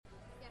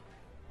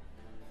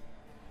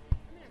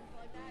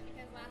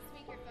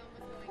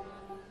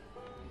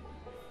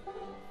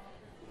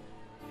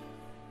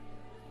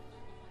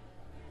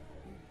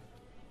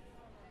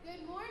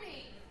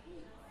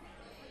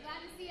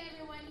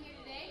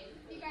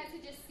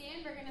just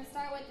stand. We're going to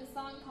start with the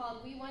song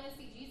called We Want to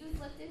See Jesus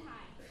Lifted High.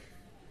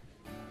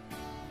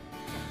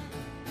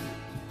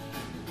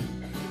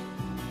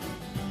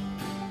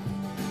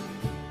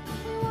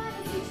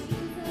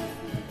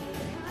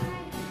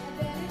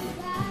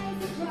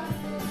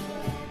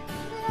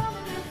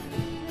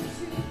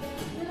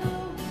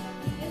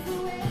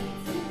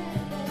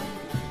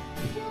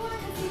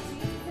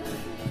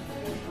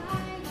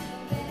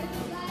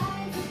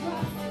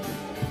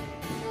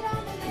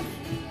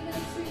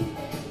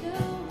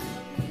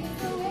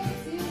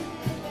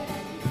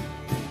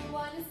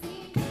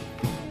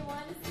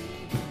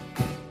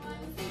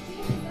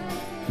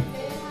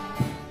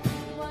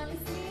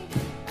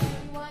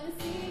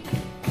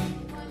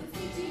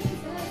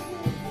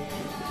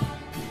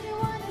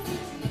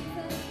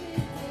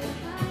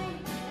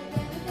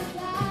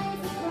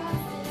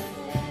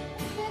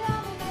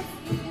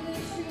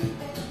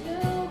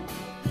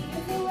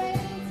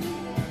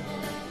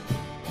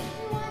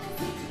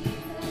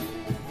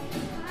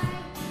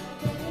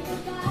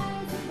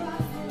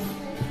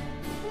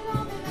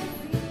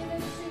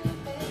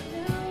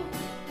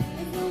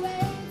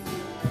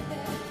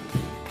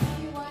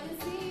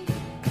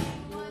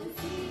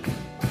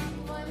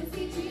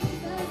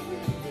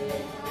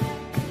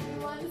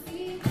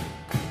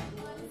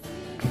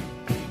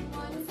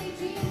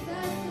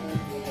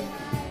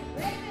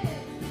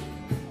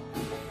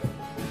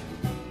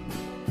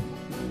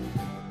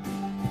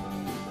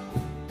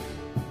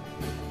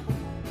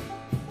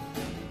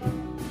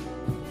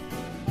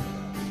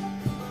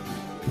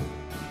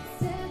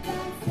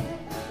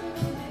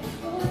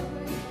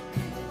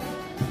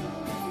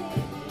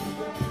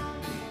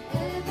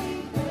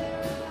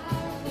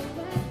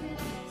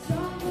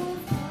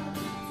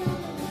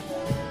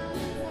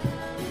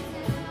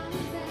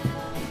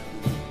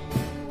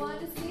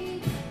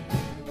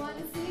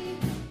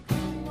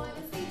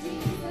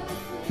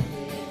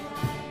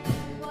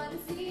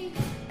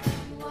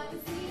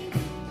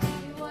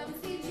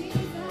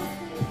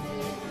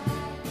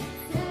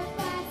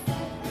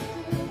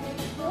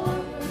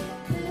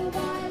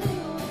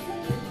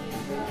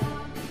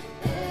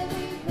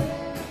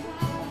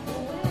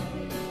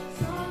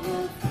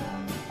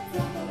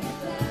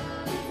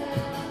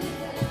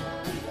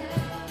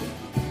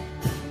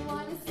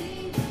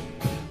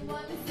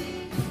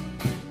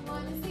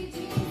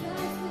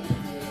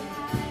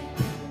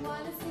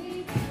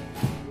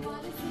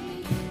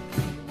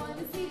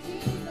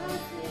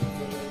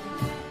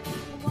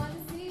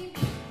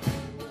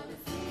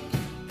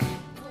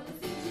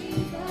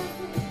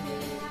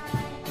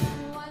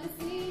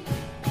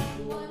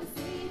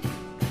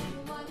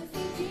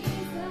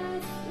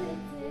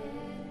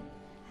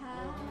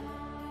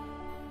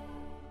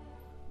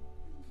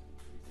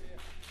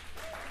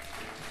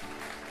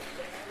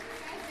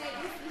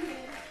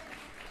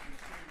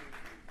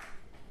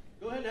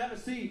 Have a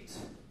seat.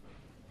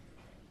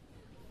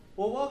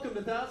 Well, welcome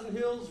to Thousand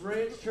Hills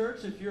Ranch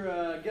Church. If you're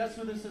a guest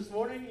with us this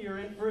morning, you're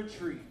in for a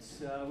treat.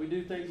 We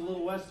do things a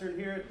little Western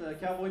here at the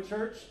Cowboy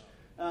Church.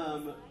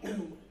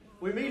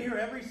 We meet here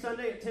every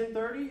Sunday at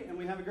 10:30, and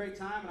we have a great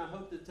time, and I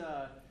hope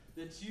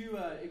that you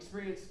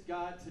experience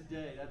God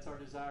today. That's our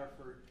desire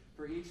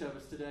for each of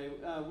us today.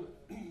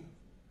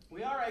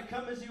 We are a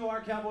come as you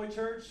are Cowboy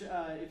Church.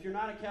 If you're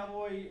not a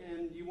cowboy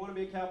and you want to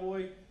be a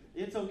cowboy,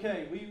 it's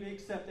okay. We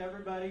accept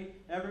everybody.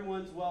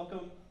 Everyone's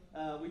welcome.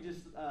 We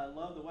just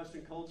love the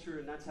Western culture,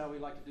 and that's how we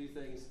like to do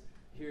things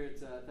here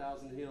at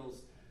Thousand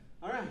Hills.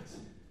 All right.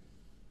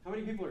 How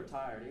many people are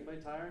tired? Anybody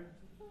tired?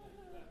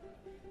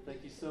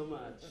 Thank you so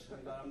much.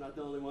 I'm glad I'm not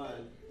the only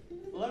one.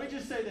 Well, let me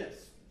just say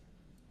this.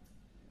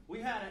 We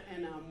had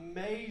an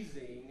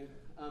amazing,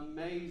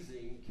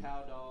 amazing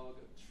cow dog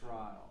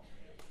trial.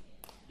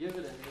 Give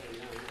it a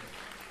hand.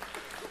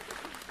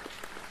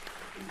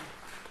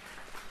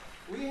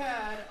 We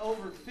had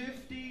over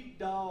 50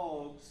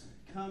 dogs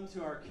come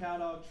to our cow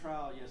dog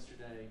trial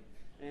yesterday,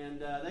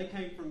 and they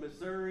came from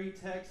Missouri,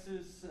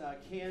 Texas,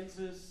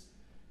 Kansas,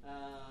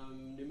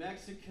 New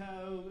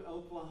Mexico,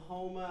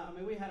 Oklahoma. I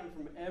mean, we had them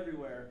from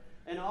everywhere.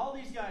 And all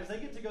these guys, they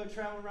get to go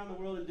travel around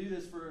the world and do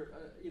this for,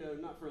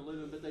 not for a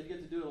living, but they get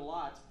to do it a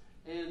lot.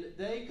 And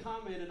they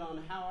commented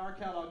on how our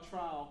cow dog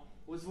trial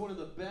was one of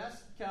the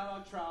best cow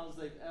dog trials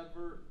they've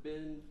ever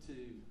been to.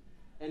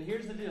 And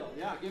here's the deal.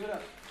 Yeah, give it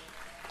up.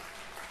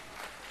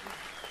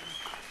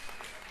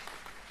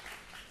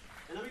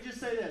 And let me just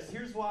say this.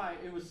 Here's why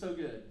it was so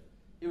good.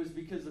 It was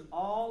because of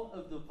all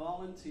of the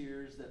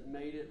volunteers that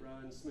made it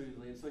run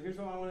smoothly. And so here's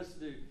what I want us to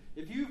do.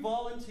 If you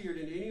volunteered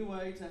in any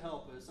way to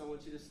help us, I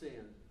want you to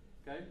stand.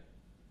 Okay?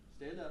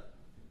 Stand up.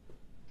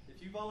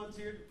 If you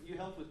volunteered, you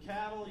helped with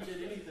cattle, you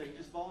did anything,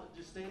 just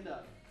stand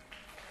up.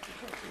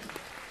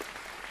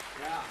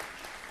 Yeah.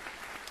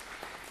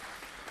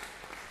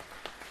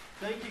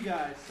 Thank you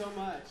guys so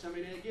much. I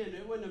mean, again,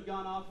 it wouldn't have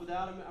gone off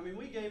without them. I mean,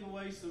 we gave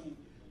away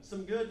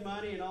some good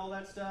money and all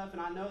that stuff,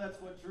 and I know that's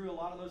what drew a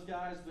lot of those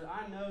guys, but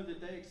I know that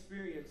they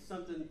experienced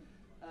something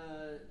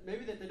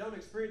maybe that they don't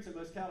experience in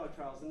most cow dog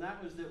trials, and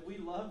that was that we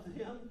loved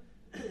them,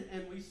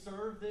 and we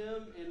served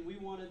them, and we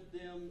wanted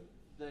them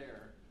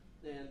there.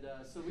 And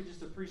so we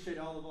just appreciate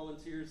all the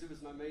volunteers. It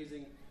was an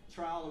amazing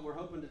trial, and we're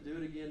hoping to do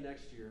it again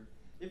next year.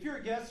 If you're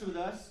a guest with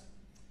us,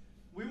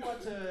 we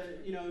want to,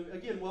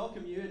 again,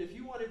 welcome you. And if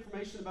you want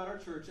information about our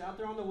church, out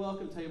there on the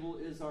welcome table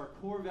is our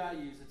core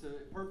values. It's a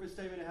purpose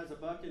statement. It has a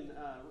buck and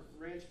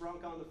ranch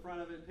bronco on the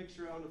front of it,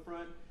 picture on the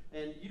front.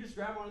 And you just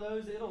grab one of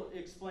those. It'll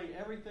explain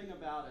everything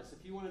about us.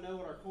 If you want to know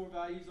what our core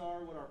values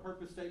are, what our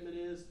purpose statement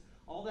is,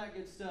 all that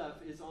good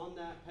stuff is on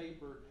that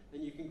paper,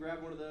 and you can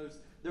grab one of those.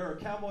 There are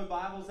Cowboy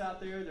Bibles out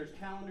there. There's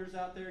calendars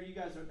out there. You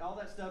guys all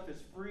that stuff is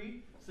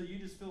free, so you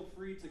just feel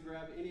free to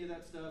grab any of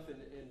that stuff and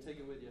take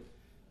it with you.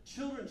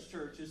 Children's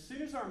church. As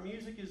soon as our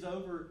music is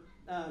over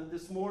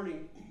this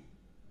morning,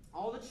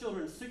 all the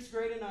children, 6th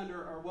grade and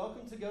under, are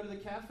welcome to go to the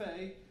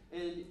cafe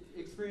and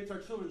experience our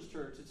children's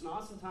church. It's an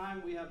awesome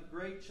time. We have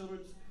great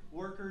children's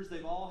workers.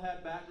 They've all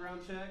had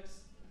background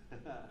checks.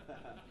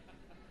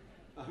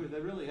 I mean, they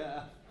really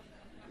have.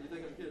 You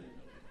think I'm kidding?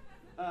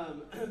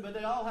 But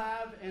they all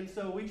have, and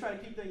so we try to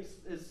keep things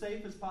as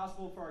safe as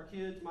possible for our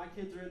kids. My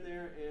kids are in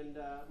there, and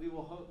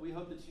we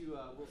hope that you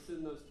will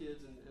send those kids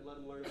and let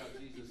them learn about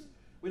Jesus.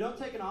 We don't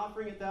take an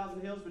offering at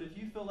Thousand Hills, but if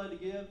you feel led to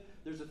give,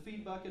 there's a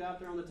feed bucket out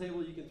there on the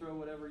table. You can throw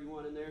whatever you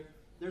want in there.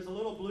 There's a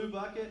little blue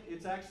bucket.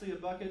 It's actually a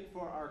bucket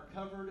for our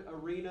Covered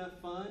Arena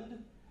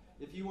Fund.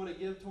 If you want to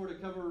give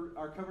toward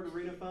our Covered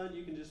Arena Fund,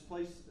 you can just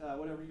place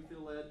whatever you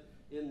feel led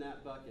in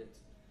that bucket.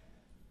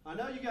 I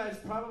know you guys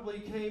probably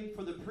came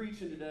for the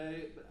preaching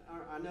today.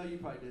 I know you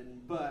probably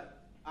didn't,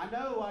 but I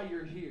know why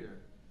you're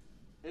here.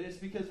 And it's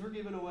because we're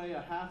giving away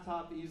a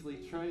half-top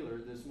Easley trailer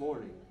this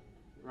morning,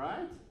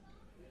 right?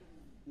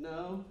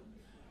 No?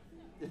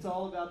 It's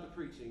all about the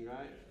preaching,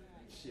 right?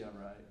 Yeah,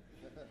 right.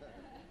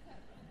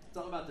 It's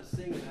all about the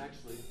singing,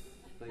 actually.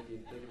 Thank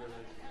you. Thank you very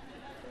much.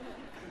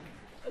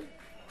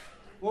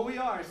 Well, we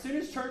are. As soon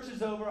as church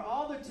is over,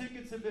 all the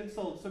tickets have been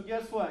sold. So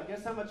guess what?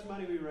 Guess how much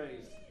money we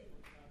raised?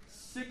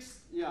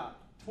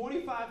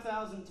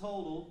 $25,000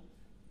 total.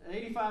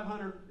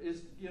 $8,500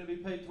 is going to be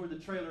paid toward the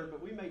trailer,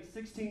 but we made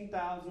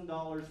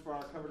 $16,000 for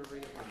our Covered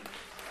Arena Fund.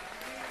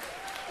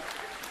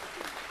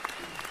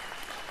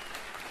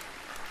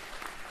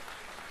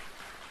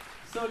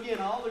 So again,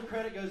 all the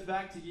credit goes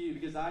back to you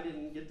because I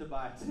didn't get to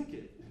buy a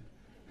ticket.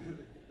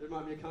 There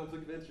might be a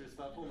conflict of interest if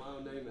I pull my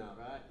own name out,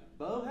 right?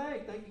 Bo,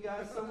 hey, thank you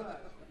guys so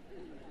much.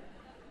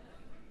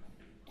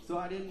 So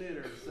I didn't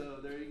enter, so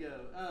there you go.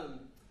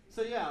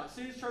 So yeah, as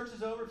soon as church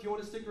is over, if you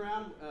want to stick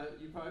around,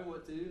 you probably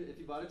want to. If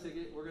you bought a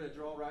ticket, we're going to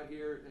draw right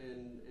here,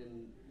 and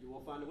you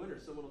will find a winner.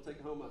 Someone will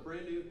take home a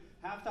brand new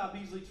half-top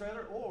Easley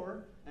trailer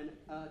or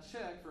a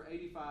check for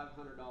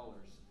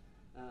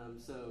 $8,500.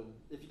 So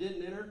if you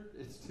didn't enter,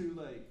 it's too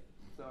late.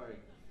 Sorry.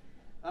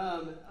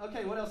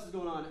 Okay, what else is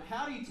going on?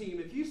 Howdy Team.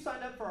 If you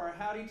signed up for our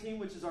Howdy Team,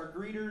 which is our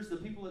greeters, the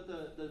people at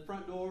the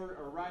front door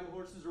or riding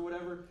horses or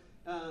whatever,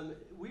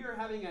 we are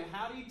having a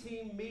Howdy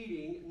Team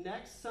meeting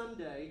next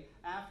Sunday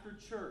after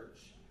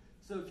church.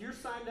 So if you're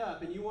signed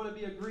up and you want to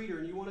be a greeter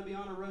and you want to be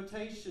on a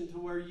rotation to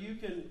where you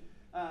can,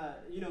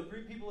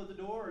 greet people at the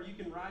door, or you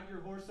can ride your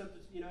horse up to,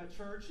 at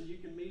church and you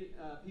can meet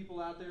people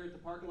out there at the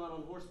parking lot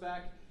on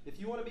horseback. If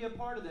you want to be a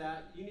part of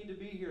that, you need to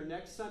be here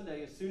next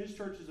Sunday. As soon as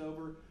church is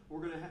over,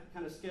 we're going to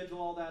kind of schedule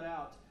all that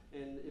out.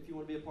 And if you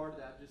want to be a part of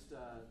that, just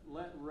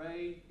let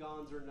Ray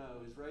Gonzer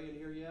know. Is Ray in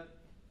here yet?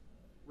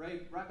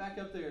 Ray, right back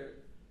up there.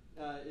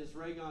 Is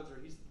Ray Gonzer.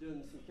 He's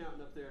doing some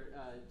counting up there.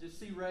 Just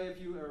see Ray if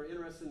you are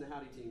interested in the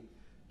Howdy Team.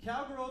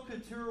 Cowgirl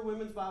Couture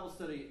Women's Bible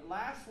Study.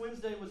 Last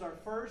Wednesday was our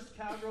first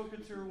Cowgirl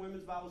Couture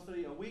Women's Bible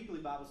Study, a weekly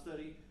Bible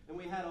study, and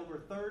we had over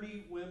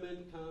 30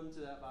 women come to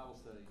that Bible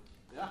study.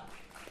 Yeah.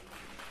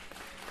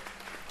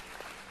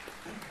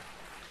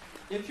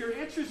 If you're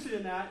interested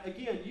in that,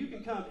 again, you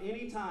can come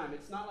anytime.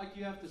 It's not like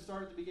you have to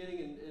start at the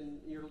beginning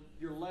and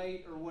you're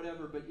late or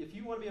whatever, but if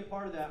you want to be a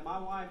part of that, my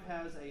wife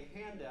has a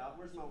handout.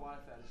 Where's my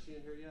wife at? Is she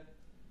in here yet?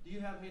 Do you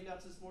have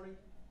handouts this morning?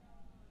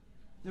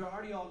 They're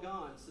already all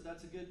gone, so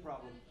that's a good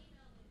problem.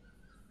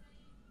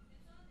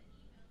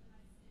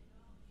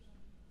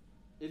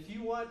 If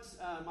you want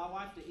my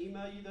wife to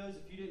email you those,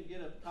 if you didn't get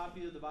a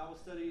copy of the Bible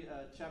study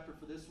chapter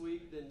for this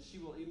week, then she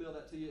will email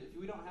that to you. If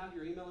we don't have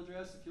your email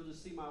address, if you'll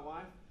just see my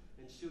wife,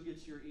 and she'll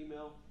get your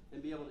email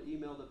and be able to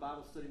email the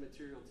Bible study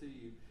material to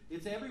you.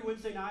 It's every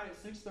Wednesday night at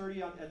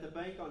 6:30 at the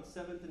bank on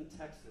 7th and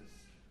Texas.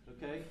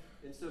 Okay?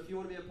 And so if you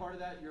want to be a part of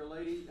that, you're a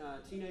lady,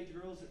 teenage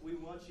girls, we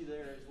want you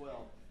there as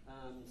well.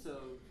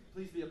 So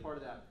please be a part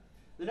of that.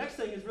 The next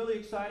thing is really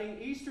exciting.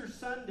 Easter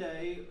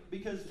Sunday,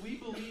 because we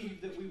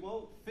believe that we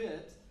won't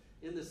fit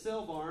in the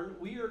cell barn,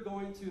 we are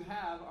going to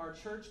have our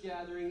church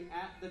gathering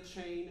at the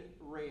Chain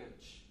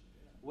Ranch.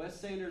 Wes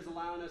Sanders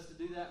allowing us to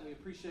do that, and we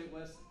appreciate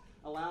Wes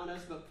allowing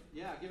us, but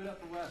yeah, give it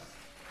up for Wes.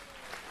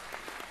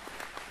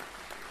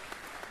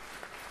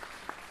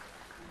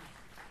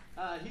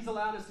 He's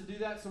allowed us to do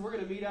that, so we're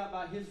going to meet out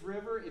by his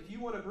river. If you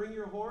want to bring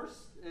your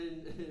horse,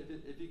 and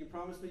if you can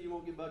promise me you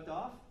won't get bucked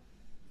off,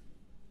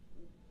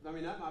 I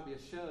mean, that might be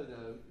a show,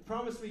 though.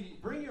 Promise me,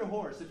 bring your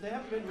horse. If they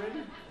haven't been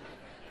ridden,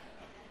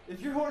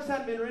 if your horse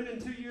hadn't been ridden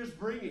in 2 years,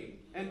 bring him,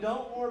 and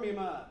don't warm him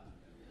up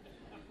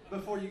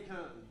before you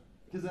come,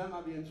 because that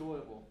might be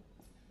enjoyable.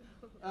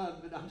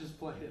 But I'm just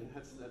playing.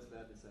 That's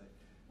bad to say.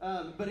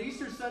 But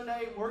Easter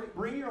Sunday,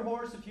 bring your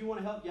horse if you want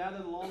to help gather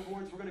the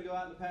longhorns. We're going to go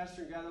out in the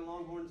pasture and gather the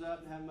longhorns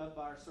up and have them up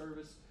by our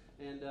service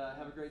and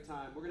have a great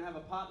time. We're going to have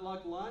a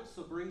potluck lunch,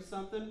 so bring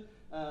something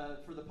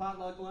for the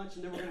potluck lunch,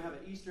 and then we're going to have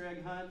an Easter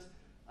egg hunt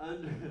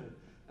under.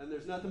 And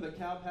there's nothing but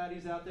cow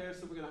patties out there,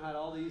 so we're going to hide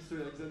all the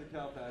Easter eggs under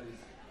cow patties.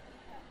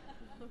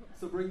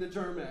 So bring the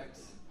germ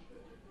eggs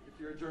if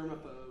you're a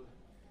germaphobe.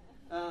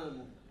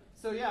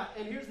 So yeah,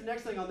 and here's the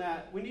next thing on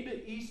that. We need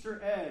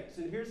Easter eggs,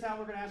 and here's how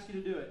we're going to ask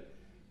you to do it.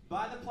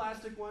 Buy the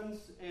plastic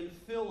ones and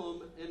fill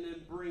them, and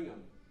then bring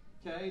them.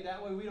 Okay?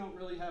 That way we don't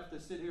really have to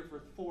sit here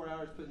for 4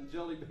 hours putting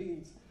jelly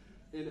beans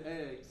in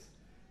eggs.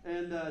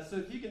 And so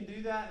if you can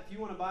do that, if you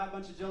want to buy a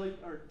bunch of jelly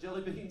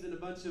beans and a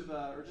bunch of,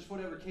 or just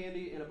whatever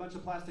candy and a bunch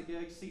of plastic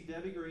eggs, see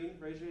Debbie Green.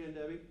 Raise your hand,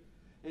 Debbie.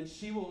 And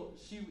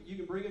you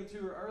can bring them to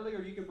her early,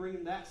 or you can bring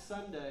them that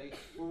Sunday.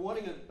 We're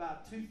wanting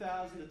about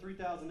 2,000 to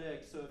 3,000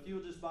 eggs. So if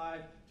you'll just buy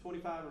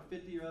 25 or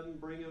 50 of them,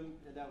 bring them,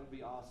 and that would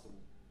be awesome.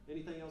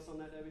 Anything else on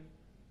that, Debbie?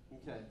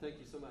 Okay, thank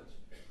you so much.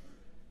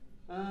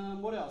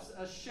 What else?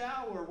 A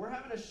shower. We're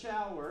having a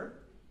shower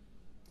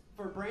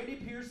for Brandy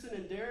Pearson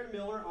and Darren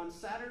Miller on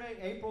Saturday,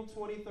 April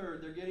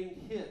 23rd. They're getting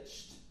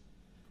hitched.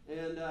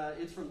 And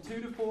it's from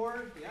 2 to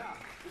 4. Yeah,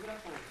 give it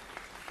up for them.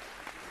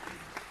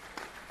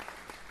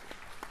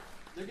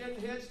 They're getting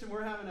hitched, and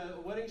we're having a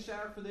wedding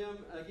shower for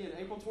them, again,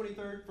 April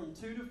 23rd from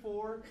 2 to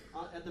 4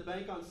 at the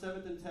bank on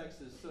 7th and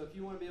Texas. So if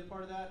you want to be a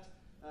part of that,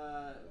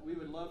 we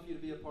would love for you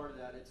to be a part of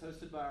that. It's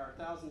hosted by our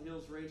Thousand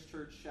Hills Ranch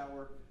Church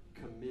Shower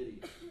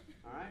Committee.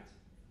 All right?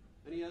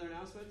 Any other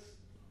announcements?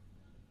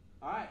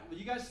 All right. Will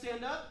you guys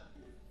stand up?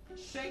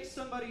 Shake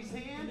somebody's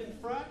hand in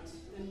front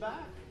and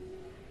back.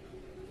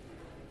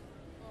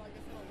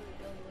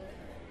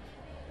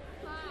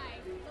 Hi.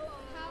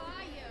 How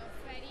are you,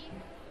 Freddie?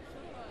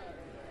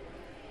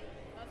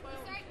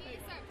 You need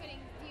to start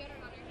putting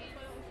deodorant on your hands.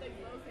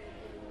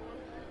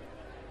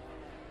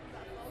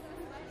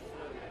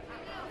 I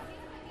know.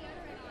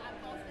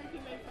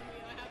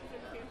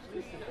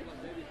 Please put deodorant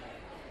on.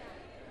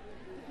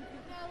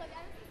 No, like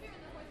I was just here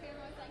in the hotel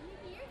and I was like,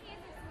 Nikki, your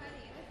hands are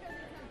sweaty. And this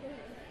doesn't sound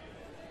good.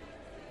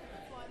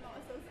 That's why I'm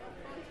not so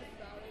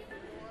self-conscious about it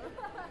anymore.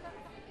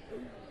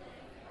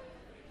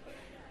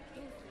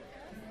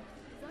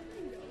 Is that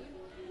thing going?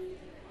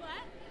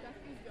 What? That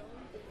thing's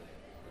going.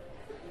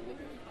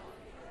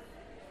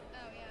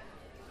 Oh, yeah.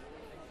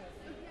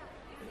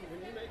 When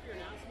you make your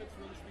announcements,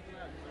 really speak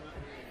loud because they're not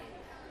hearing you.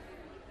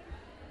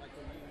 Like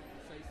when you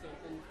say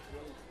something,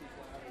 really speak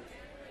loud.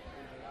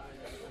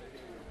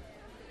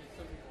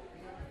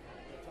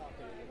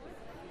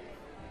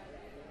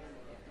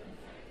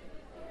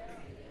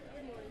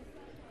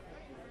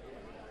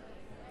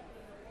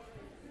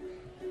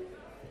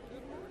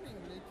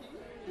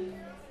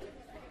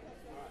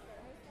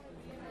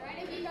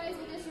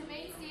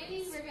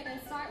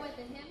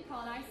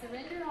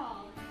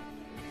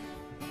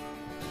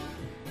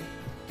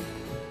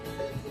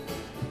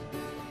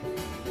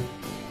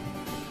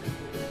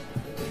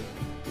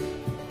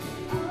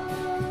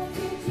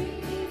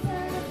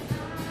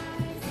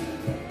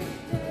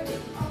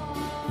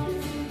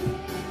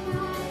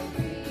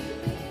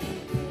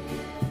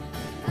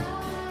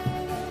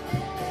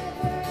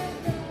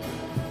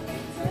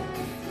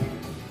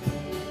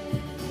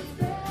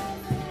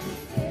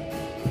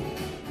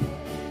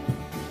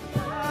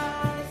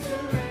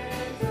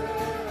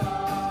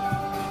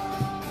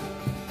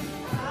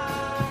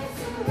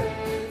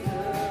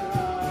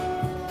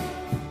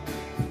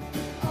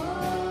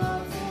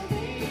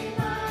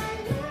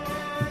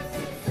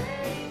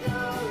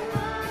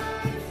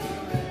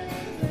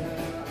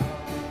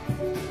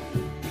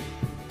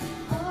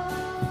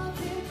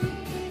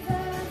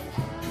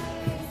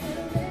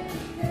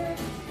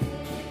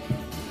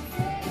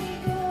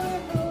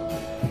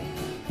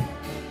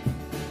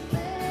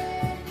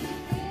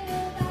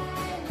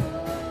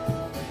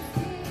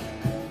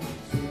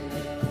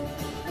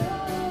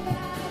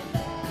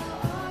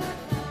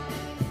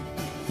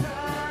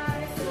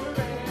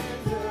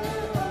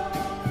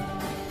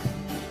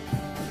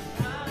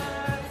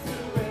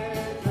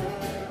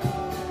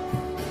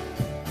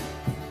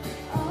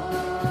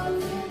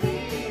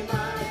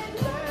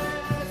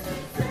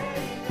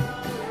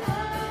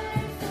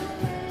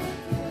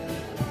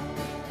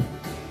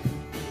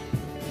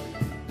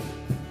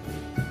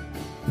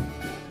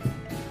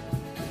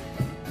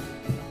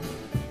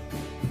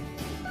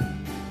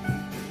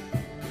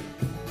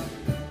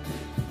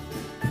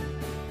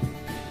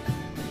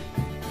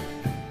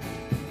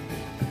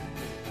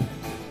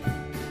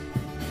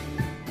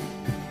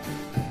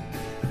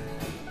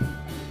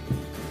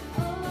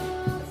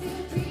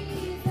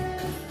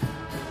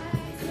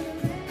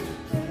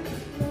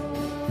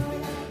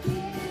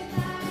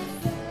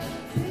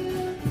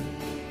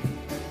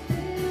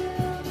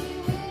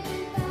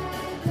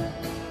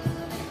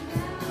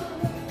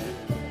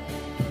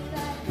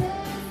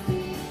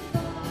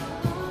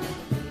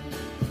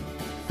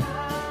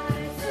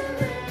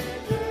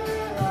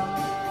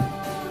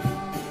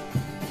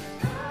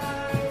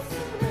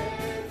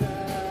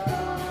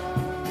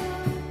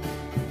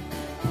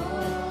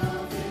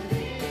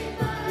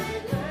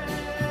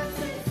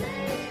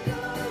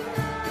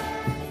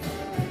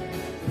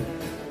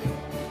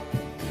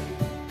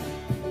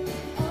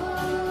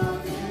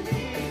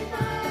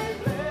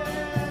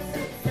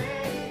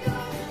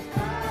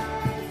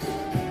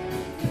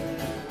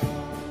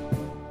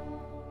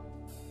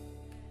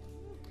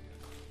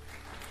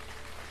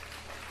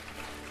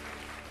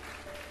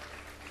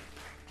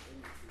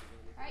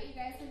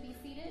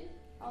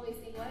 always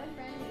sing, what a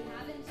friend we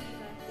have in Jesus.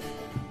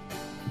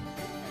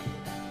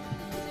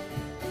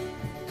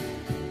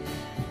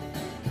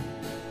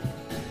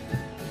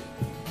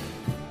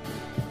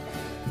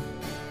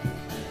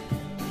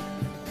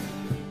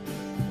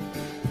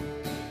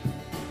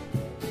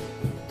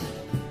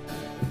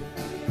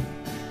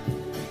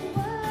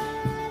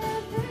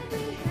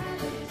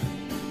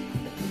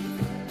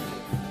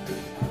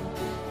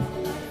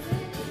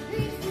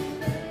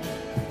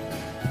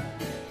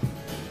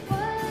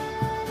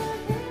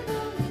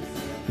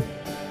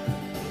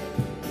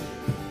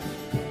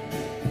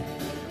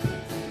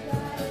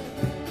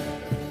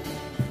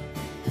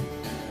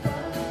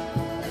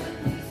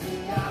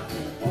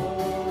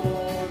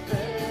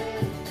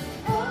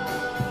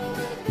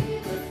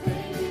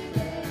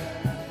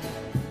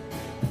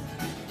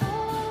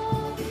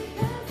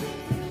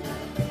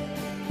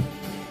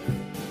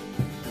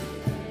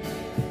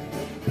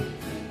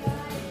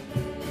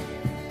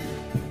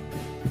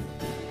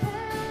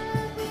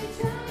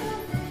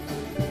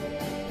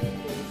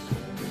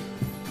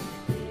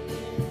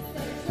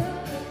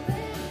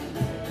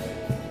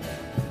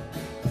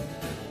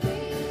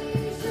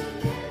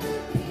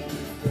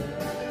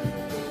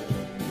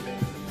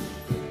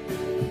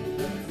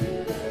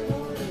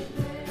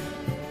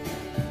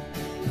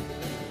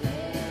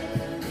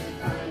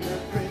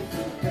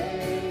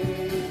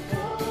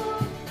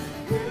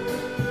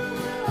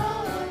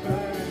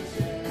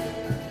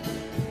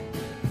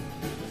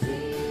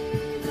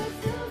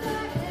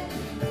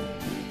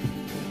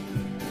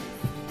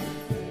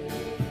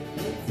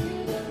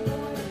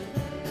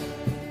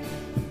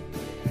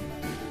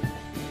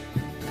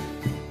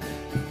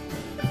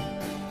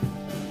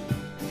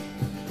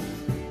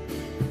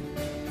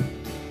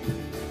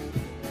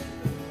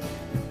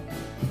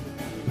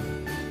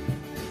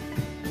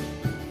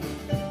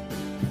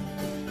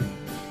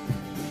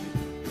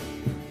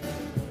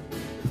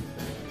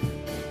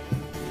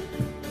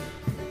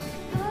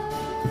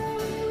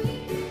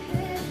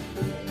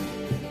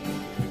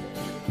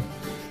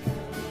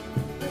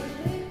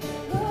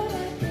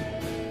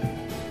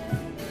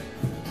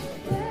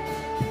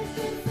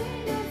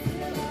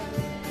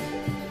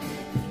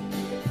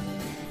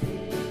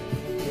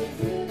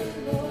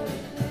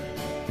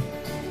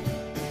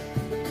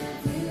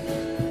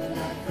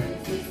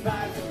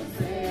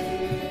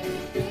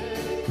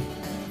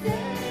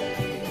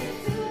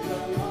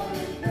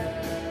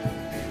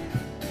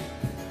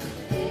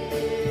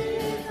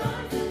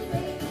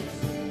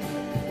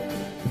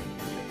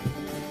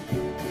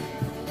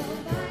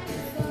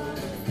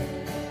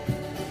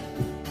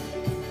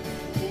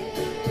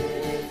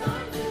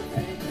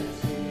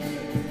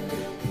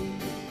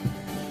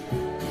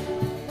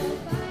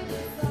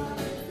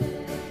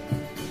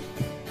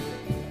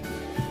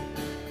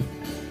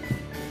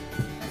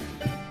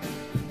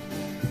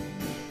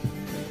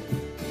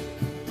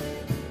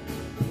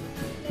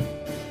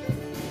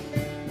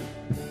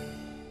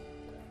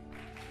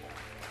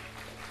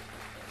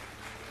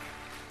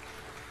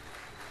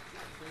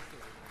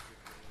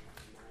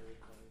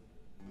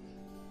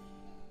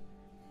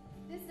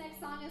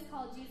 Song is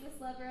called Jesus,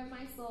 Lover of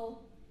My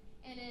Soul,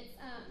 and it's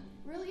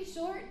really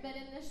short, but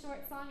in this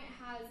short song it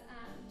has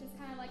just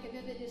kind of like a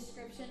vivid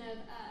description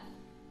of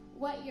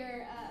what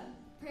your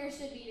prayer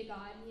should be to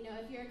God. You know,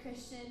 if you're a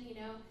Christian, you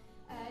know,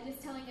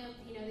 just telling him,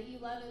 you know, that you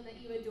love him, that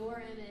you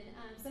adore him, and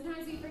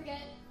sometimes you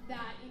forget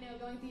that, you know,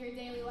 going through your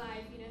daily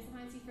life, you know,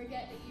 sometimes you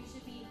forget that you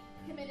should be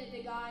committed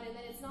to God and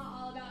that it's not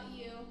all about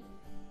you,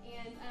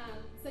 and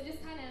so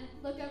just kind of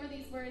look over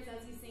these words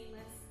as you sing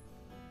this.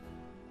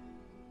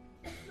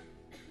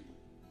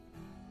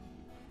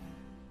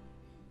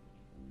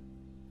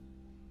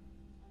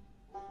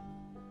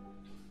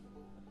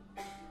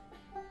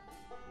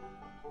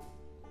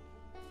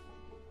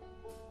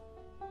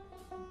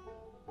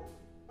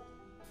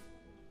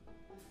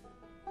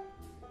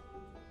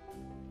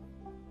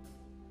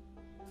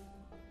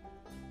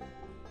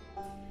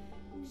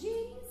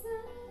 Jesus,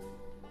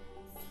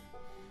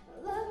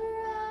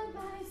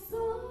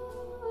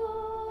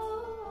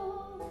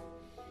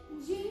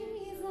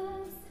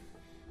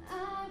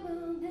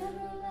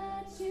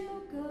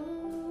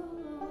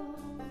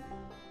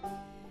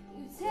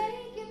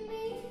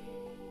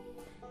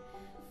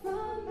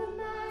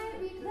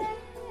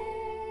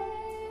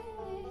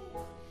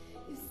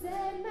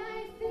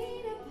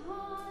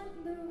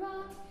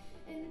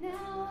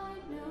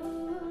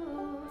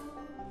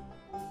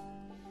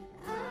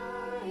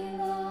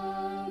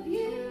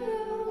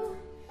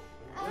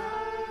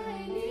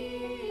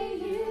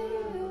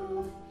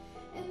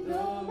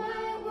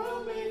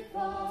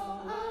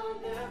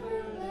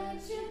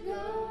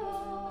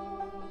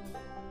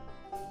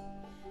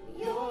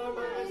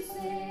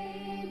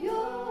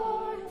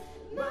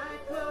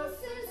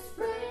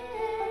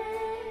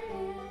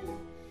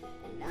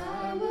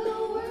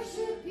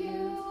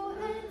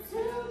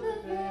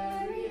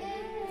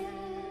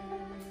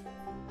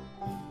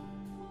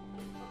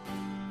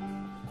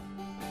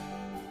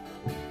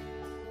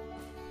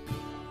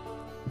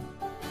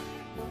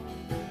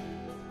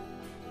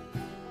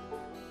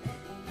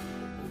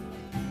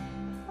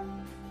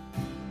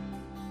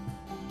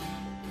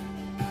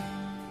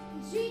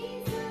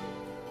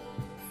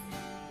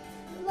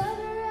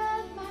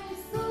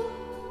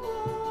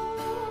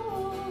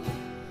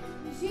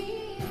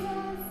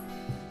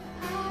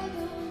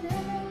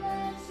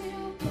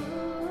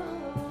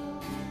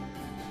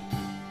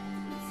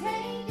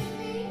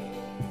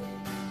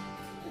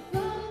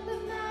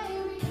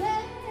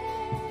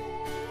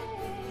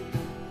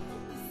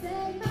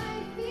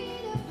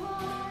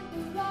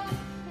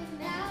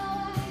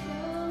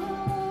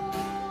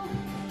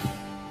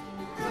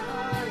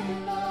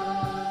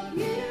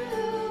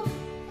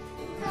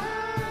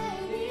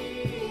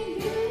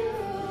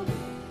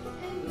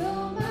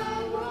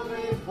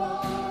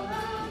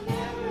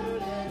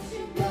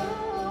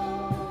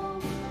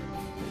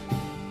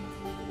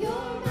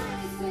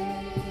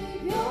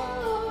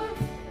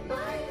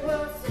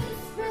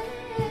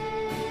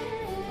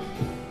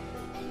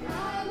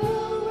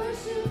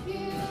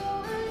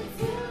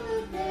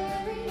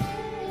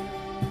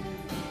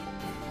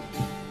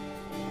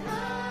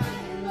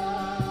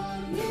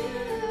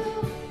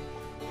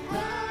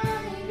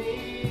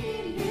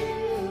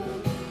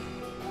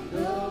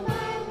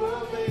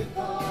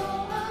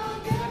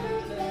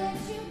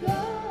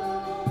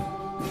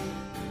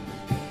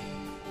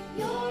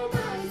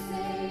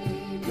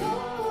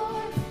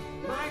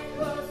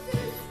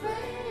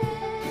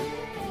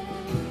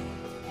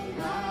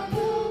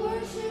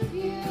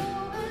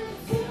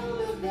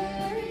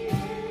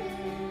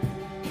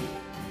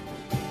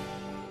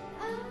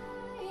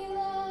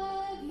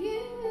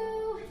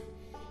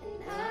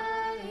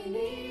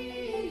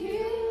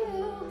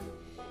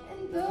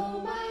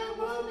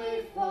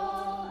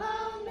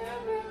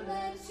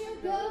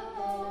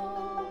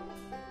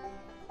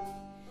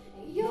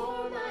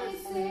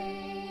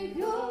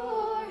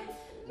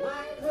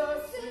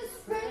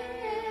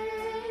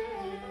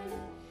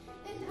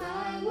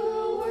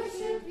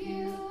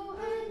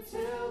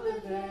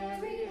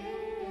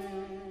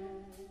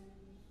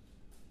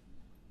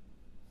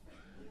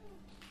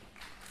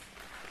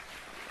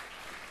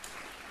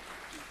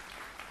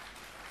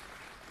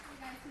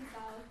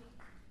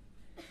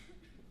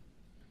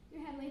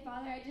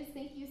 Father, I just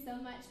thank you so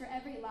much for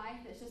every life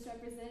that's just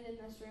represented in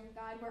this room,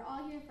 God. We're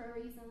all here for a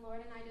reason,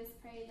 Lord, and I just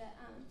pray that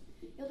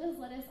you'll just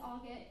let us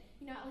all get,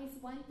 at least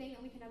one thing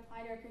that we can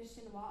apply to our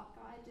Christian walk,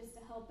 God, just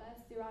to help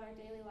us throughout our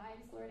daily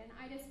lives, Lord. And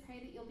I just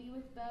pray that you'll be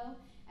with Bo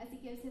as he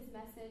gives his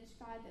message,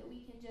 God, that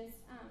we can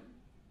just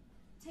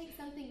take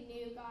something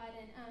new, God,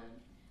 and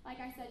like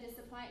I said,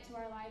 just apply it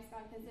to our lives,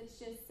 God, because it's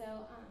just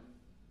so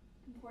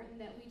important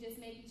that we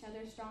just make each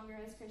other stronger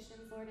as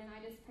Christians, Lord. And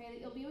I just pray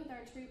that you'll be with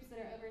our troops that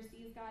are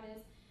overseas, God,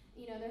 as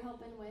they're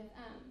helping with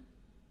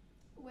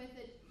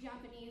the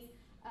Japanese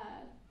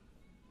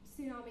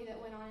tsunami that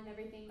went on and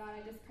everything, God.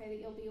 I just pray that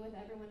you'll be with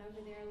everyone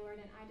over there, Lord,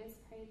 and I just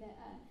pray that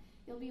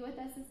you'll be with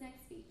us this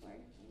next week,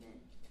 Lord.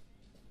 Amen.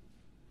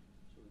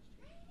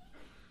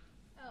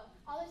 Oh,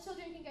 all the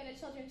children can go to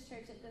children's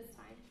church at this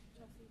time.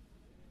 Chelsea, is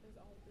this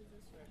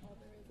all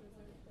there is? Is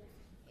there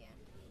Yeah.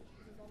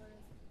 Is this all there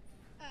is?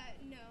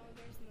 No,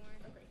 there's more.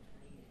 Okay.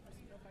 I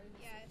just know if I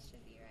didn't Yeah, it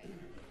should be right.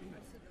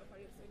 I just didn't know if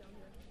I didn't stay down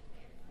here.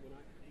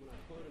 When I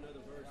quote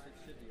another verse, it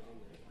should be on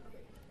there.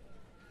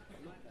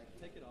 I'm not,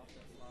 take it off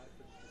that slide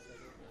for just a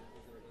second.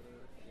 Is there another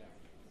one? Yeah.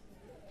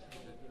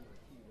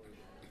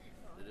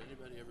 Did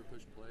anybody ever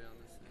push play on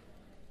this thing?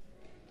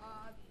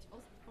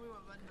 Tell me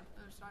what button to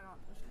should I not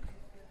push it?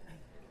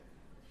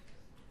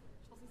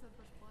 Chelsea said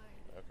push play.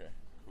 Okay,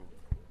 cool.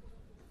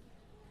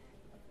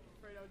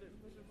 Afraid I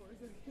didn't push it for a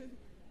second.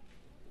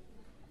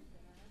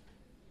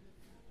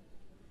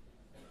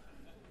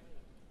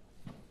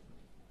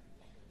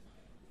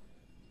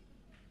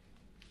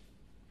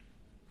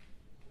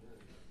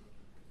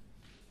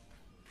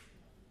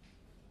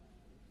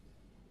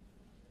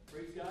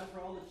 Praise God for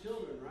all the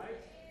children, right?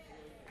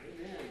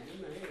 Amen.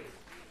 Give them a hand.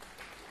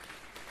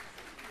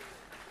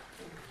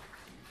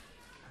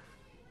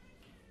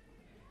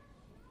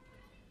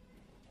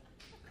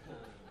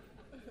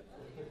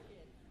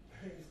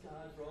 Praise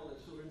God for all the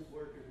children's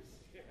workers.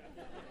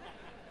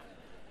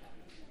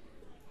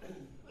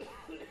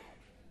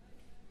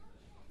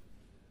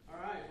 All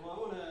right. Well, I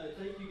want to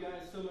thank you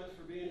guys so much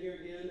for being here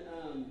again.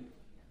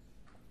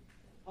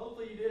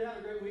 Hopefully you did have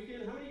a great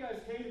weekend. How many of you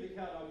guys came to the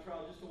Cow Dog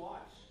Trial just to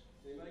watch?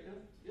 Anybody come?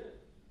 Good.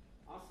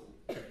 Awesome.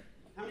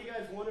 How many of you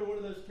guys wanted one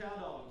of those cow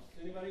dogs?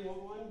 Anybody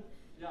want one?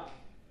 Yeah.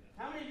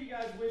 How many of you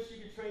guys wish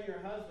you could train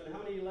your husband? How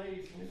many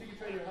ladies wish you could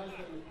train your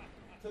husband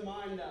to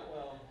mime that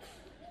well?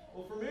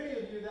 Well, for many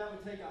of you, that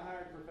would take a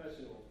hired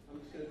professional.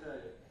 I'm just going to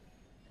tell you.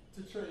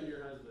 To train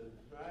your husband,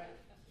 right?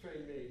 To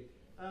train me.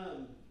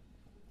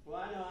 Well,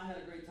 I know I had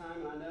a great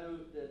time, and I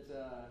know that,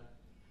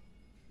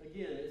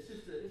 again, it's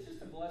just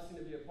a blessing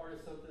to be a part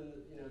of something,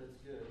 that's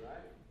good,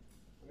 right?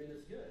 I mean,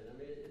 it's good. I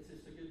mean, it's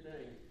just a good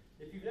thing.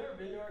 If you've never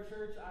been to our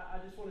church, I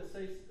just want to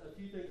say a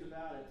few things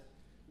about it.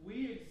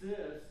 We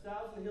exist,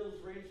 Thousand Hills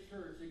Ranch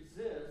Church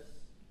exists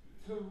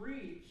to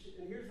reach,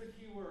 and here's the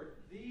key word,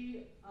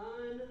 the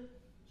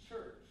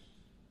unchurched.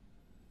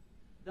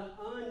 The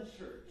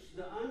unchurched.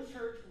 The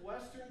unchurched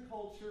Western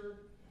culture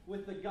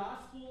with the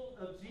gospel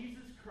of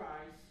Jesus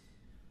Christ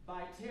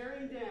by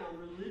tearing down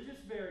religious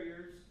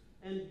barriers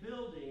and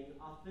building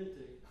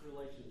authentic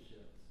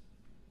relationships.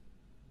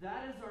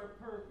 That is our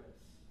purpose.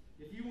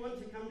 If you want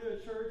to come to a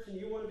church and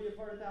you want to be a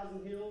part of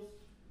Thousand Hills,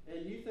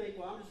 and you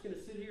think, well, I'm just going to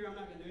sit here, I'm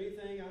not going to do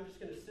anything, I'm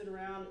just going to sit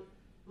around,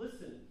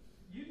 listen,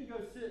 you can go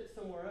sit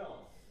somewhere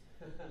else.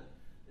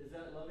 Is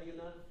that loving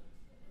enough?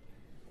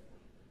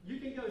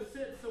 You can go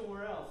sit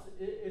somewhere else.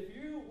 If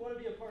you want to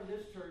be a part of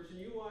this church and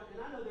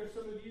I know there's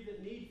some of you that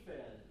need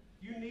fed.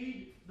 You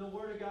need the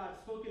Word of God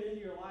spoken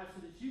into your life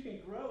so that you can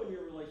grow in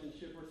your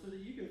relationship or so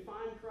that you can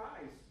find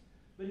Christ.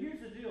 But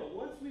here's the deal.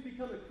 Once we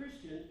become a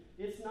Christian,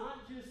 it's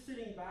not just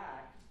sitting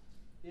back,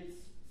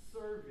 it's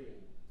serving.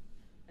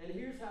 And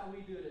here's how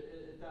we do it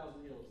at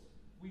Thousand Hills.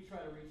 We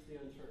try to reach the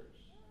unchurched.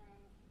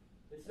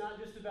 It's not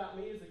just about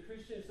me as a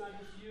Christian. It's not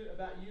just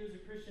about you as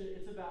a Christian.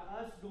 It's about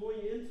us going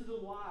into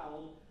the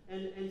wild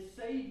and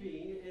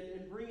saving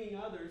and bringing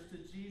others to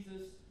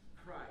Jesus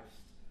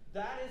Christ.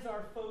 That is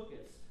our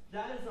focus.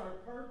 That is our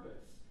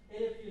purpose.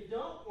 And if you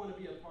don't want to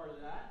be a part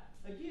of that,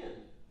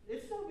 again,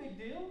 it's no big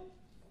deal.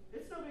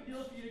 It's no big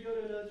deal for you to go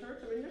to another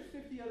church. I mean, there's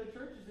 50 other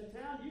churches in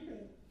town. You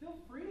can feel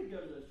free to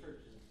go to those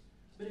churches.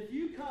 But if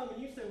you come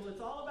and you say, well,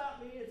 it's all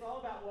about me, it's all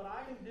about what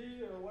I can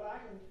do, or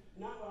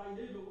not what I can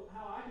do, but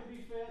how I can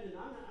be fed, and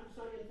I'm just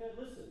not getting fed.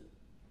 Listen,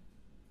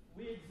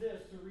 we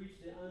exist to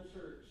reach the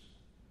unchurched,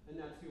 and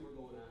that's who we're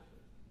going after.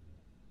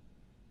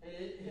 And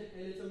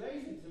it's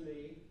amazing to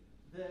me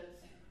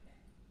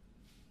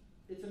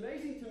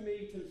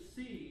to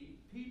see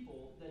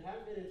people that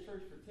haven't been in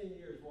church for 10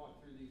 years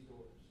walk through these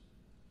doors.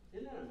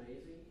 Isn't that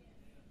amazing?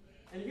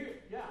 And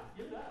here, yeah,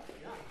 give it up,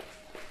 yeah.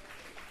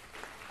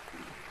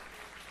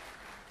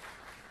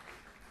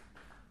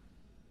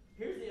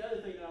 Here's the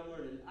other thing that I'm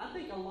learning. I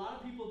think a lot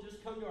of people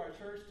just come to our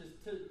church to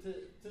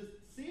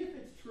see if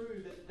it's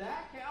true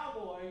that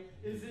cowboy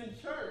is in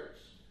church.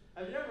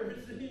 Have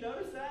you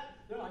noticed that?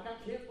 They're like, I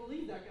can't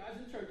believe that guy's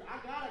in church. I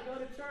gotta go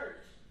to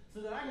church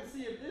so that I can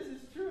see if this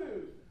is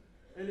true.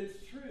 And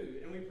it's true,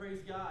 and we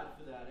praise God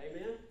for that.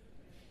 Amen?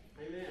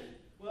 Amen.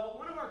 Well,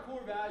 one of our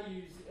core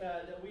values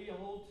that we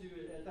hold to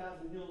at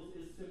Thousand Hills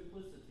is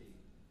simplicity.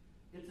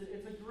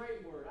 It's a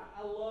great word.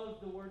 I love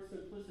the word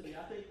simplicity.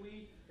 I think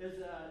we, as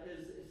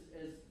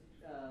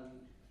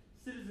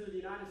citizens of the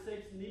United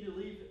States, need to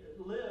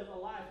live a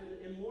life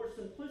in more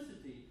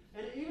simplicity.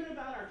 And even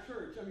about our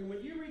church, I mean,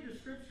 when you read the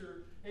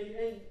Scripture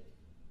and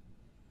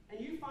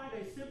you find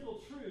a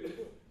simple truth,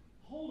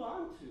 hold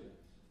on to it.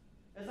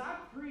 As I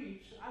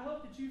preach, I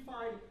hope that you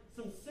find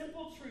some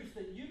simple truths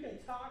that you can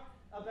talk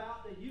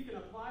about, that you can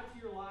apply to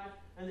your life,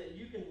 and that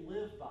you can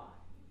live by.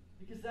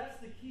 Because that's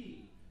the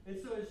key. And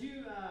so as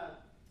you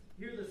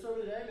hear the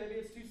sermon today, maybe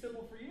it's too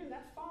simple for you, and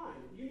that's fine.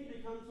 You need to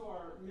come to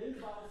our men's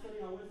Bible study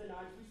on Wednesday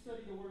nights. We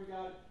study the Word of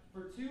God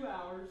for 2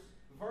 hours,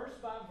 verse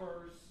by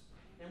verse,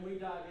 and we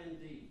dive in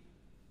deep.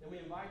 And we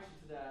invite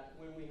you to that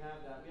when we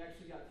have that. We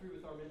actually got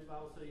through with our men's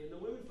Bible study and the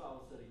women's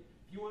Bible study.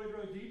 If you want to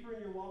grow deeper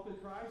in your walk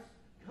with Christ,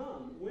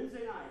 come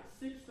Wednesday night,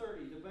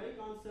 6:30, the Bank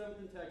on 7th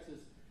in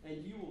Texas,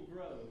 and you will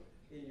grow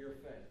in your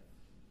faith.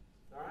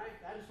 All right?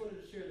 I just wanted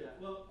to share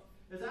that. Well,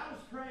 as I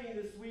was praying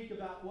this week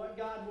about what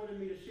God wanted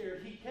me to share,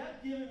 He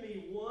kept giving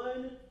me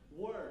one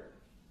word.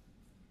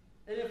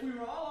 And if we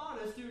were all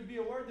honest, it would be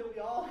a word that we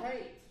all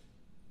hate.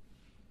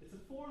 It's a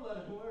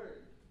 4-letter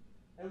word,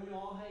 and we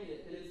all hate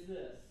it, and it's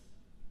this.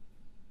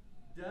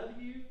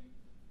 W-A-I-T.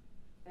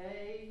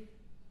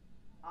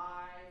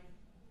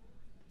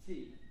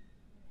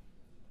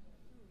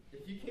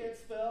 If you can't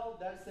spell,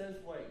 that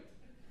says wait.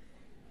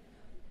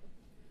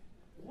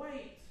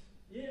 Wait.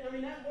 Yeah, I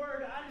mean, that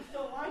word, I just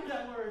don't like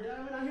that word.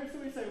 When I hear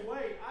somebody say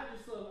wait, I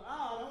just go,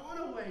 I don't want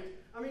to wait.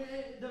 I mean,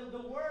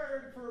 the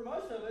word, for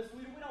most of us,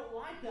 we don't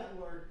like that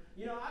word.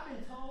 You know, I've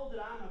been told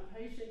that I'm a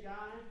patient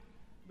guy,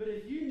 but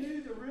if you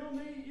knew the real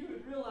me, you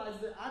would realize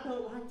that I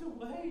don't like to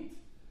wait.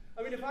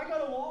 I mean, if I go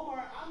to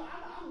Walmart,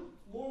 I'm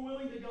more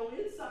willing to go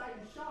inside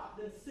and shop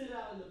than sit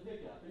out in the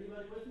pickup.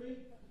 Anybody with me?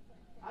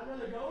 I'd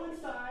rather go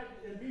inside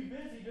and be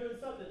busy doing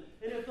something.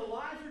 And if the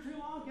lines are too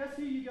long, guess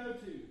who you go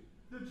to?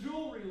 The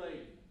jewelry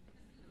lady.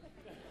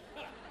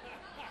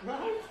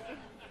 Right?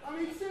 I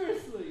mean,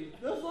 seriously,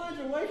 those lines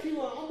are way too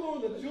long. I'm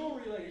going to the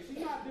jewelry lady. She's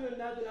not doing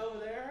nothing over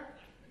there.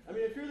 I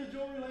mean, if you're the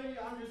jewelry lady,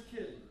 I'm just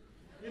kidding.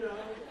 You know.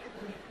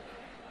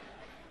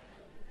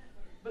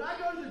 But I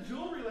go to the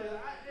jewelry lady,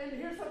 and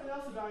here's something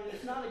else about it.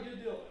 It's not a good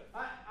deal.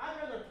 I'd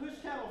rather push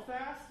cattle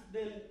fast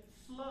than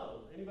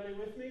slow. Anybody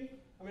with me?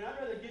 I mean, I'd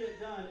rather get it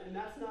done, and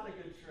that's not a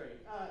good trait.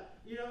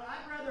 You know,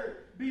 I'd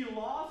rather be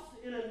lost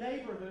in a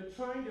neighborhood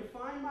trying to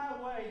find my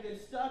way than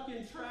stuck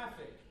in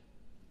traffic.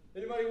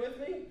 Anybody with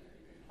me?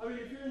 I mean,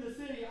 if you're in the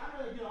city, I'd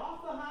rather get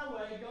off the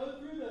highway, go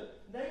through the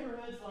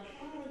neighborhoods, like,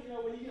 oh, you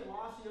know, when you get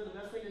lost, you know, the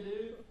best thing to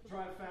do,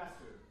 drive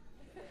faster.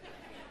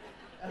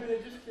 I mean,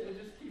 it just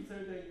keeps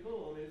everything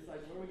cool. I mean, it's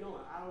like, where are we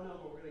going? I don't know,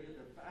 but we're going to get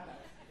there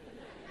fast.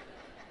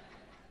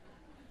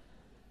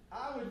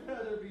 I would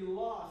rather be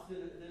lost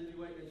than be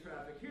waiting in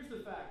traffic. Here's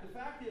the fact. The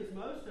fact is,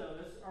 most of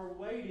us are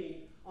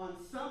waiting on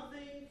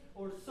something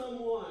or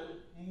someone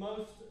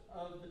most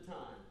of the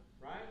time,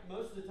 right?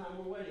 Most of the time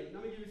we're waiting.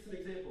 Let me give you some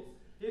examples.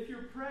 If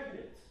you're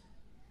pregnant,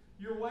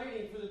 you're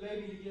waiting for the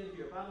baby to get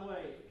here. By the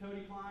way,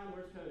 Cody Klein,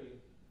 where's Cody?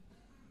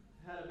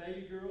 Had a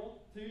baby girl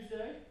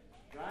Tuesday,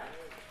 right?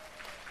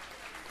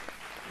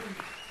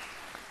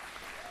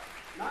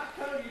 Not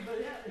Cody, but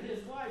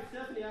his wife,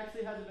 Stephanie,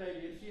 actually has a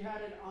baby, and she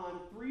had it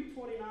on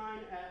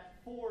 3/29 at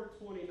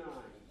 4:29,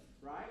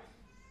 right?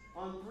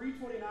 On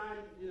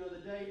 3/29, you know, the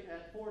date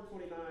at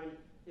 4:29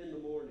 in the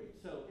morning.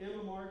 So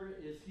Emma Margaret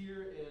is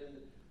here and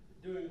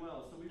doing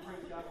well, so we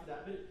praise God for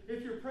that. But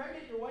if you're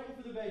pregnant, you're waiting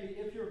for the baby.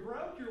 If you're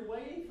broke, you're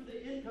waiting for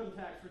the income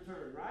tax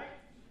return, right?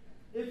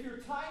 If you're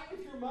tight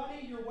with your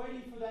money, you're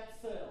waiting for that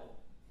sale.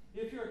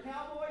 If you're a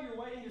cowboy, you're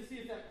waiting to see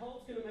if that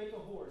colt's going to make a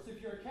horse.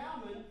 If you're a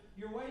cowman,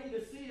 you're waiting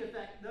to see if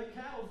the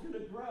cattle's going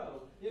to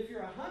grow. If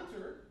you're a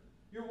hunter,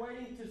 you're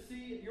waiting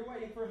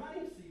for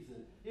hunting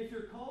season. If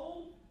you're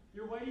cold,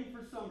 you're waiting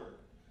for summer.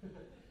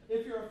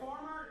 If you're a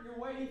farmer, you're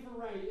waiting for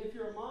rain. If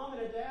you're a mom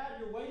and a dad,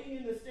 you're waiting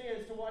in the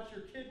stands to watch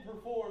your kid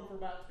perform for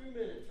about 2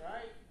 minutes,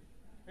 right?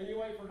 And you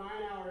wait for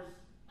 9 hours,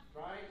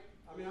 right?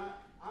 I mean,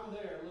 I'm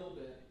there a little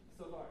bit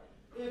so far.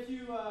 If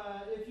you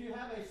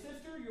have a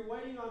sister, you're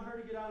waiting on her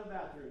to get out of the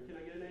bathroom. Can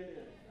I get an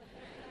amen?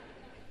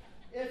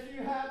 If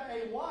you have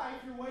a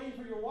wife, you're waiting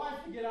for your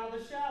wife to get out of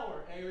the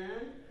shower.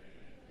 Amen?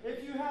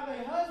 If you have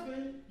a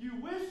husband, you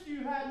wish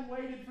you hadn't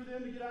waited for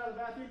them to get out of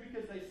the bathroom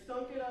because they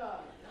stunk it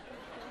up.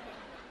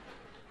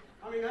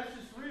 I mean, that's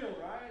just real,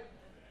 right?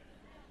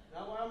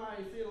 Now, why am I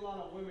seeing a lot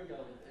of women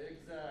go,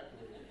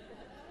 exactly.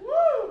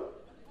 Woo!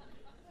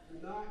 Do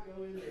not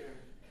go in there.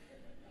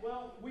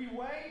 Well, we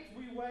wait.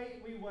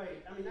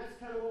 I mean, that's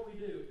kind of what we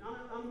do.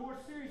 I'm more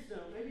serious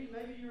though. Maybe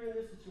you're in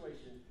this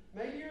situation.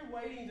 Maybe you're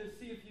waiting to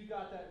see if you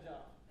got that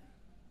job.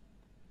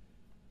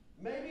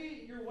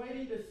 Maybe you're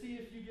waiting to see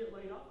if you get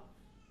laid off.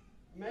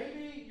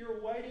 Maybe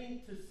you're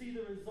waiting to see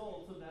the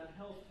results of that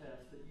health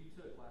test that you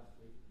took last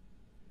week.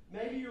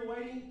 Maybe you're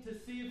waiting to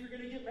see if you're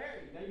going to get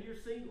married. Maybe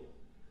you're single.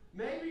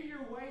 Maybe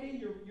you're waiting,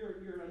 you're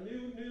a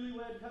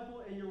newlywed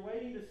couple, and you're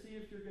waiting to see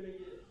if you're going to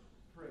get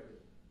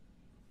pregnant.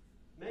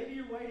 Maybe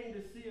you're waiting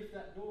to see if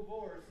that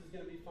divorce is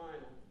going to be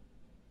final.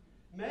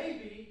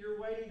 Maybe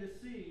you're waiting to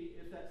see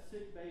if that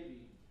sick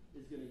baby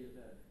is going to get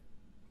better.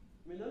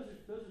 I mean, those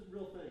are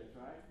real things,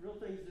 right? Real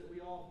things that we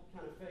all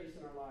kind of face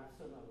in our lives,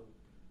 some of them.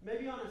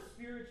 Maybe on a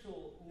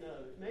spiritual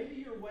note, maybe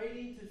you're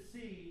waiting to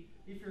see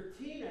if your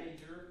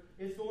teenager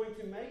is going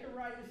to make a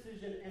right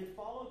decision and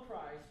follow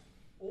Christ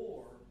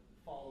or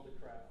follow the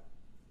crowd.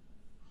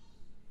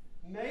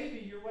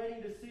 Maybe you're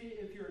waiting to see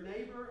if your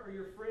neighbor or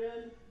your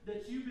friend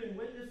that you've been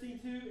witnessing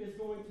to is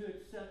going to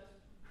accept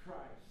Christ.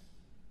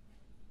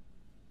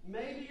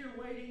 Maybe you're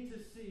waiting to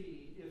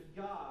see if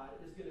God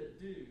is going to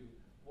do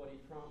what He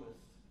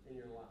promised in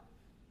your life.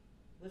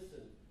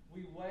 Listen,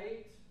 we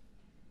wait,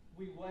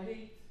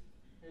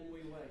 and we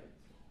wait.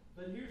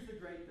 But here's the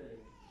great thing.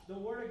 The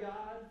Word of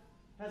God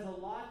has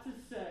a lot to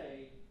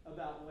say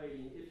about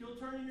waiting. If you'll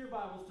turn in your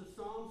Bibles to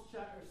Psalm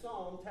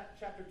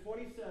chapter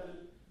 27,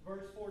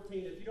 verse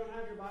 14. If you don't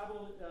have your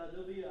Bible,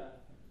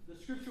 the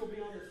scripture will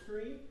be on the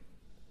screen.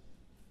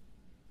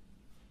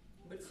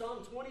 But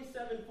Psalm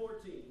 27,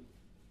 14.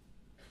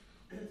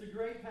 It's a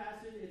great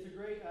passage. It's a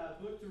great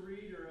book to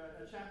read or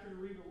a chapter to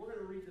read, but we're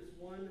going to read this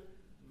one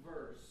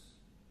verse.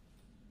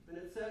 And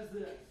it says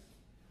this.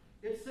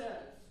 It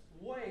says,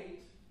 wait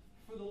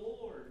for the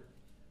Lord.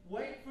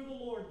 Wait for the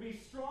Lord. Be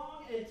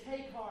strong and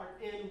take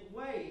heart and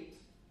wait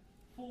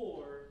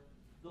for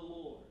the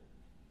Lord.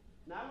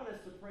 Now I want us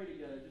to pray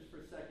together just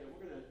for a second.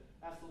 We're going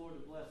to ask the Lord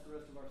to bless the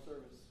rest of our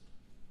service.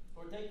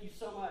 Lord, thank you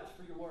so much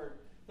for your word.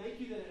 Thank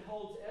you that it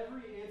holds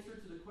every answer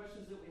to the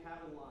questions that we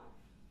have in life.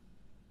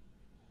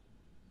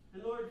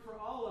 And Lord, for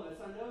all of us,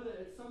 I know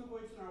that at some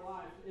points in our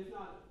life, if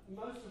not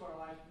most of our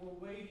life, we're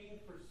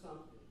waiting for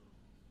something.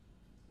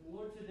 And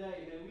Lord,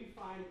 today, may we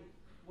find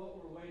what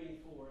we're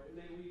waiting for, and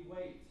may we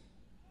wait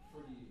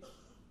for you.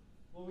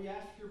 Lord, we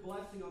ask your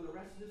blessing on the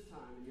rest of this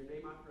time. In your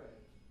name I pray.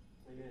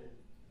 Amen.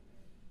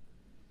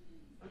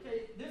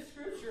 Okay, this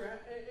scripture,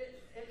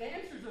 it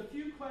answers a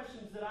few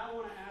questions that I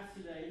want to ask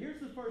today. And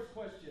here's the first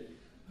question.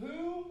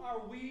 Who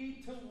are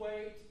we to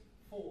wait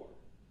for?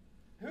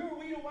 Who are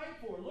we to wait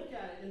for? Look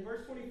at it in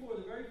verse 24,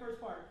 the very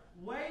first part.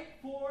 Wait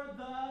for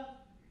the...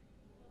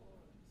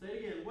 Say it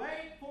again.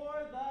 Wait for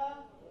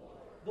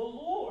the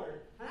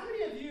Lord. And how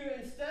many of you,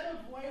 instead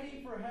of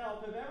waiting for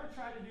help, have ever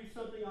tried to do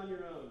something on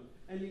your own?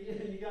 And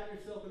you got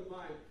yourself in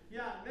mind.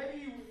 Yeah,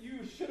 maybe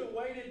you should have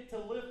waited to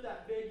lift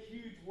that big,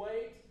 huge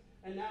weight,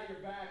 and now your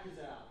back is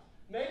out.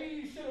 Maybe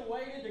you should have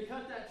waited to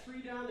cut that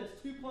tree down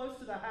that's too close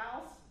to the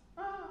house.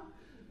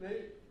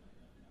 Maybe.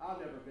 I've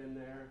never been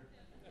there.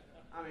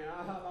 I mean,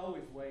 I've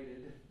always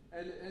waited.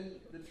 And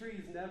the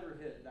trees never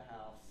hit the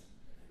house.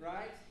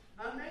 Right?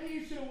 Maybe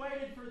you should have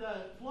waited for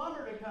the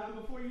plumber to come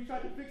before you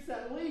tried to fix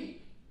that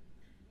leak.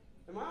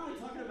 Am I only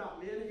talking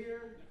about men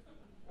here?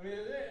 I mean,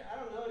 I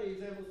don't know any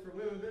examples for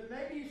women, but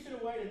maybe you should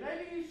have waited.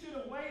 Maybe you should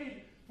have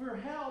waited for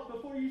help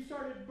before you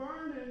started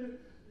burning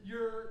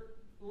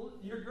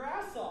your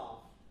grass off.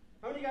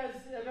 How many of you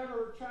guys have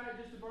ever tried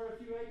just to burn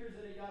a few acres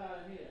and it got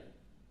out of hand?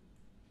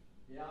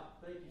 Yeah,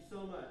 thank you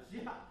so much.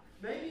 Yeah,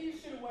 maybe you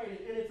should have waited.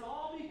 And it's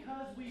all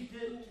because we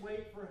didn't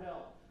wait for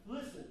help.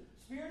 Listen,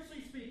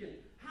 spiritually speaking,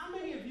 how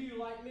many of you,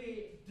 like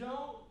me,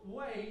 don't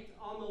wait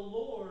on the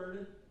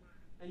Lord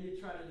and you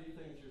try to do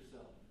things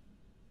yourself?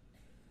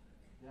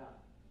 Yeah,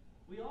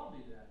 we all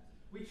do that.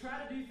 We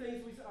try to do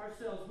things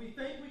ourselves. We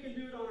think we can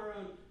do it on our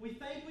own. We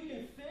think we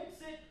can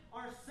fix it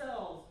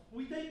ourselves.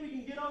 We think we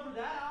can get over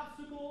that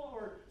obstacle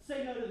or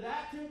say no to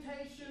that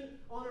temptation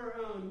on our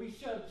own. We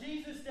shove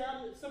Jesus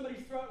down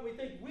somebody's throat and we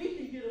think we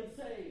can get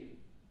them saved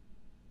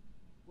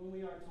when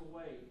we are to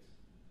wait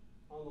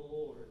on the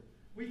Lord.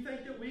 We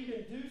think that we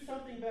can do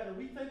something better.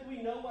 We think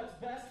we know what's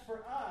best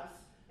for us.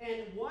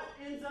 And what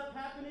ends up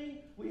happening?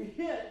 We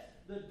hit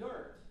the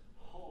dirt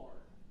hard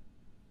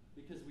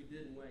because we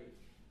didn't wait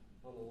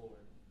on the Lord.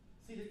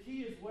 See, the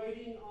key is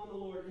waiting on the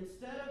Lord.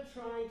 Instead of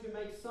trying to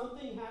make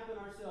something happen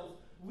ourselves,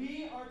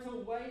 we are to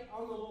wait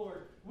on the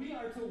Lord. We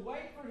are to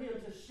wait for Him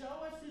to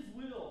show us His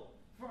will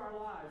for our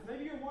lives.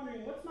 Maybe you're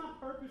wondering, what's my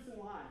purpose in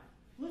life?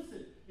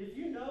 Listen, if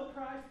you know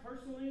Christ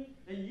personally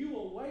and you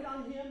will wait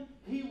on Him,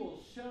 He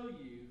will show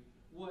you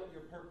what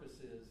your purpose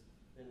is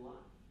in life.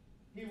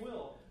 He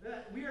will.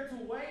 We are to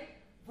wait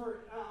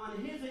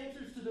on His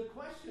answers to the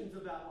questions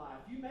about life.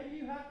 Maybe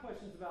you have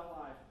questions about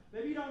life.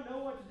 Maybe you don't know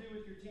what to do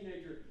with your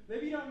teenager.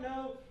 Maybe you don't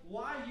know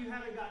why you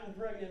haven't gotten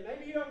pregnant.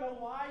 Maybe you don't know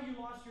why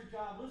you lost your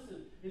job.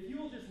 Listen, if you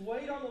will just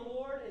wait on the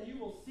Lord and you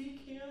will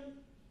seek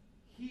Him,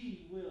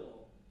 He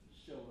will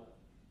show up.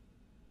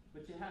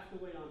 But you have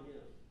to wait on Him.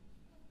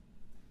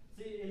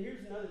 See, and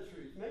here's another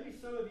truth. Maybe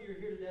some of you are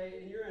here today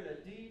and you're in a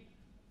deep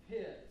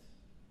pit.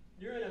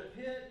 You're in a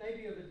pit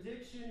maybe of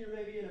addiction. You're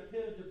maybe in a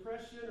pit of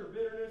depression or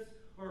bitterness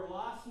or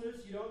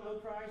lostness. You don't know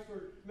Christ.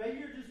 Or maybe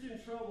you're just in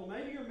trouble.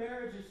 Maybe your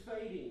marriage is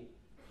fading.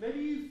 Maybe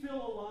you feel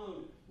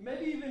alone.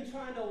 Maybe you've been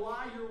trying to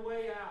lie your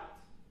way out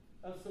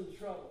of some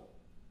trouble.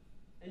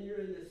 And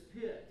you're in this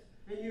pit.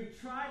 And you've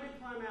tried to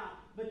climb out,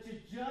 but you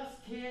just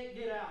can't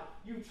get out.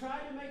 You've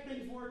tried to make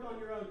things work on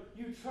your own.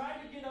 You've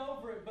tried to get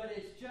over it, but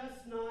it's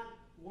just not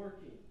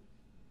working.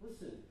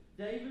 Listen,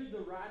 David, the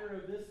writer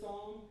of this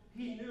psalm,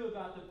 he knew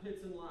about the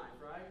pits in life,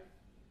 right?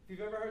 If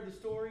you've ever heard the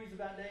stories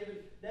about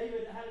David,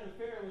 David had an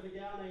affair with a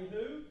gal named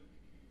who?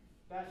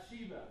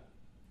 Bathsheba.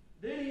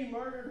 Then he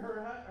murdered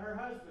her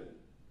husband.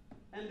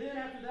 And then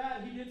after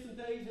that, he did some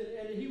things,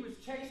 and he was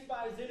chased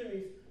by his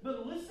enemies.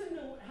 But listen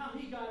to how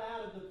he got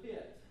out of the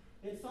pit.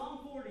 In Psalm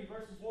 40,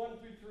 verses 1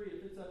 through 3,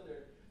 if it's up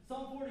there.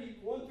 Psalm 40,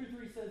 1 through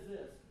 3 says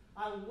this.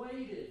 I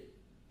waited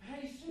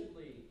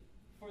patiently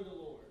for the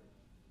Lord.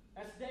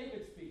 That's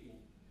David speaking.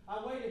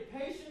 I waited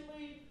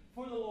patiently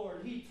for the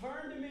Lord. He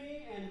turned to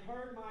me and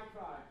heard my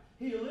cry.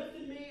 He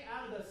lifted me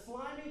out of the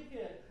slimy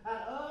pit,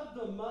 out of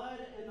the mud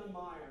and the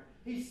mire.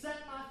 He set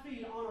my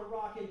feet on a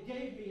rock and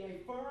gave me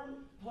a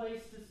firm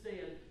place to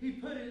stand. He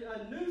put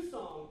a new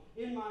song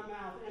in my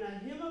mouth and a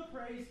hymn of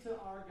praise to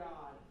our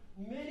God.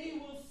 Many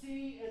will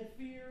see and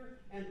fear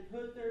and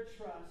put their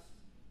trust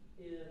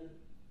in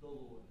the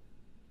Lord.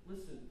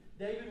 Listen,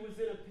 David was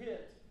in a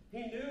pit.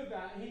 He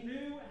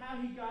knew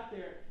how he got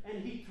there.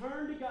 And he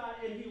turned to God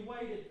and he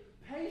waited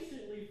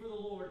patiently for the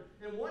Lord.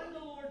 And what did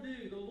the Lord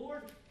do? The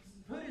Lord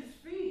put his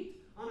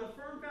feet on a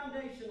firm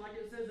foundation, like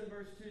it says in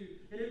verse 2.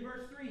 And in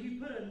verse 3, he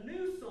put a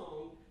new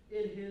song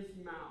in his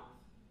mouth.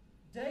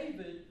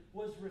 David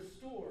was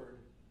restored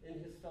in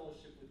his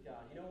fellowship with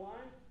God. You know why?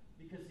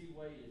 Because he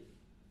waited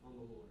on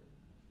the Lord.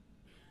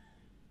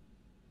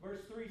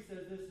 Verse 3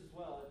 says this as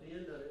well at the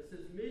end of it. It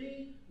says,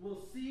 many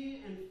will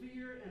see and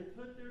fear and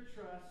put their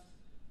trust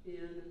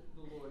in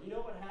the Lord. You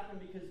know what happened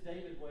because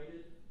David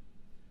waited?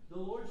 The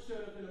Lord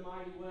showed up in a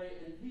mighty way,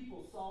 and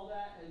people saw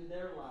that, and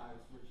their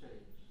lives were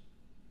changed.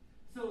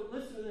 So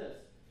listen to this.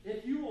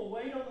 If you will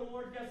wait on the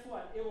Lord, guess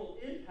what? It will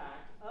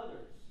impact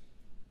others.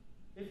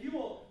 If you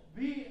will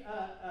be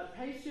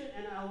patient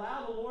and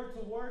allow the Lord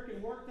to work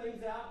and work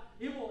things out,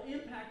 it will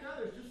impact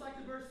others. Just like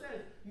the verse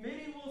says,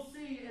 many will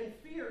see and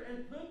fear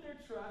and put their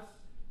trust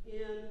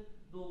in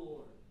the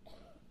Lord.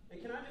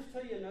 And can I just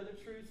tell you another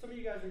truth? Some of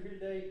you guys are here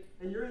today,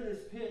 and you're in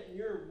this pit, and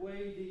you're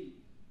way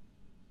deep.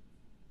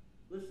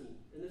 Listen,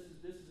 and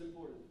this is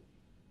important.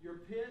 Your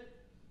pit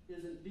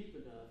isn't deep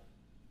enough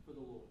for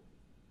the Lord.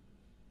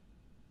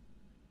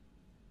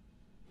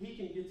 He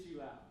can get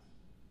you out.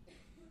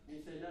 And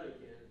you say, no, he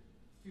can't.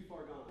 It's too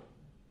far gone.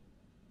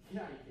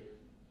 Yeah, he can.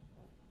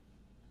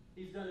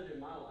 He's done it in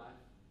my life.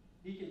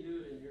 He can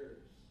do it in yours.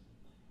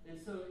 And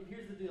so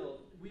here's the deal.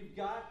 We've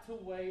got to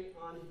wait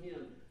on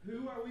him.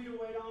 Who are we to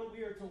wait on?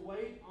 We are to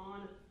wait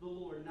on the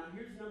Lord. Now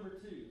here's number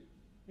 2.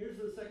 Here's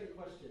the second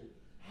question.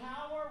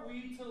 How are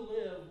we to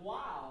live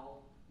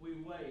while we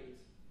wait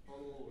on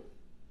the Lord?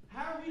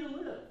 How are we to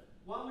live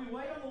while we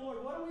wait on the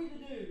Lord? What are we to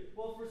do?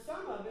 Well, for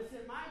some of us,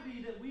 it might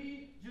be that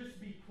we just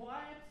be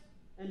quiet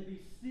and be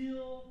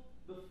still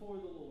before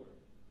the Lord.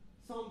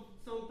 Psalm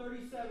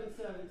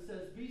 37:7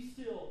 says, be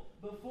still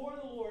before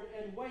the Lord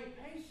and wait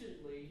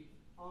patiently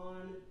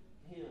on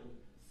him.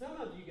 Some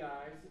of you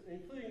guys,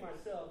 including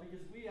myself,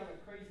 because we have a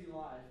crazy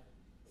life,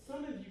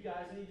 some of you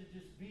guys need to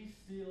just be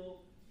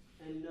still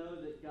and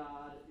know that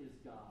God is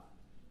God.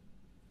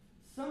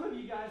 Some of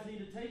you guys need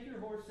to take your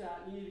horse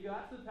out and you need to go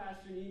out to the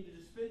pasture and you need to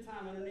just spend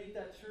time underneath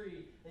that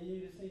tree and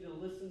you just need to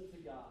listen to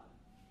God.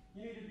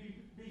 You need to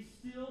be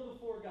still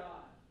before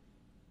God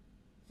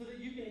so that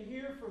you can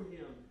hear from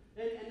him.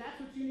 And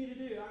that's what you need to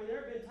do. I mean,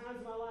 there have been times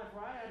in my life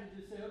where I had to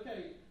just say,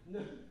 okay,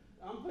 no,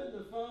 I'm putting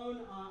the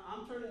phone,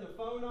 I'm turning the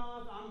phone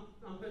off,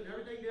 I'm putting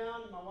everything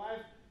down. My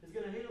wife is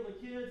going to handle the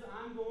kids.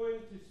 I'm going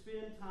to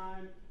spend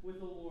time with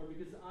the Lord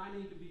because I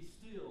need to be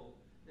still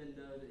and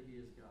know that he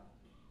is God.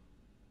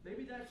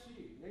 Maybe that's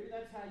you. Maybe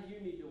that's how you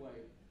need to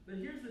wait. But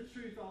here's the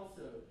truth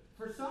also.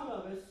 For some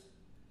of us,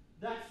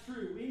 that's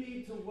true. We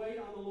need to wait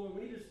on the Lord.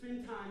 We need to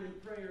spend time in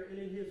prayer and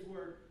in his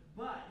word.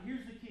 But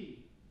here's the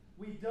key.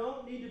 We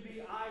don't need to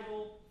be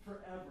idle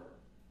forever.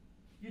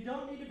 You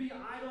don't need to be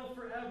idle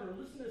forever.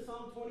 Listen to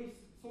Psalm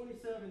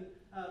 27,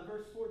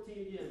 verse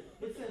 14 again.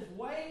 It says,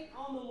 wait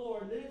on the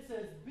Lord. And then it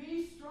says,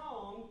 be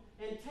strong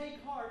and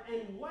take heart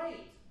and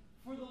wait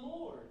for the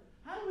Lord.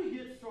 How do we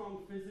get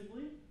strong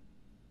physically?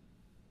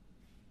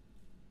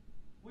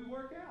 We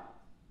work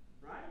out,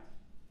 right?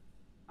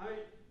 I mean,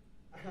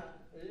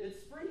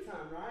 it's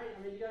springtime, right?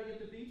 I mean, you got to get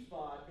the beach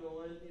bod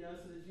going,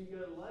 so that you can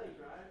go to the lake,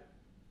 right?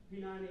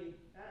 P90X.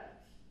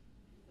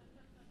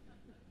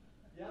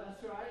 Yeah,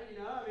 that's right.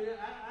 I mean,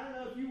 I don't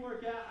know if you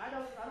work out. I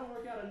don't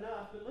work out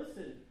enough. But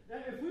listen,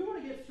 if we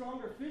want to get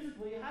stronger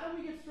physically, how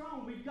do we get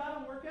strong? We've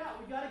got to work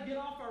out. We've got to get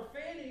off our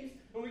fannies,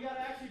 and we've got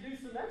to actually do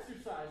some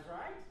exercise,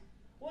 right?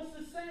 Well,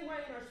 it's the same way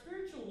in our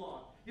spiritual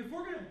walk. If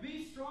we're going to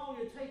be strong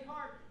and take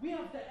heart, we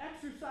have to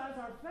exercise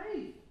our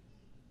faith,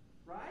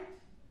 right?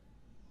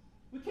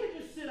 We can't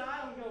just sit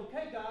idle and go,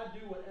 okay, God,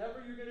 do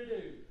whatever you're going to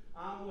do.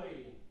 I'm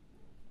waiting.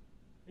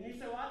 And you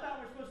say, well, I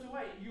thought we're supposed to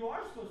wait. You are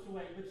supposed to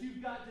wait, but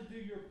you've got to do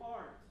your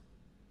part.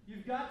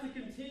 You've got to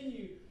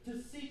continue to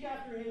seek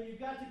after him. You've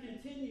got to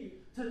continue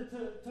to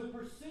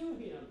pursue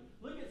him.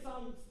 Look at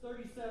Psalm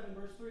 37,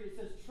 verse 3. It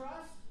says,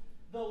 trust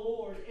the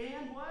Lord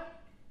and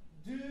what?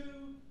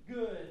 Do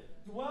good.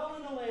 Dwell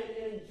in the land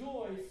and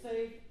enjoy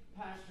safe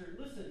Pastor,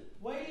 listen,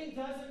 waiting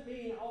doesn't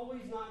mean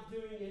always not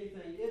doing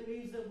anything. It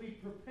means that we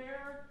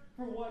prepare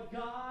for what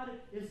God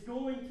is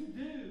going to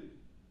do.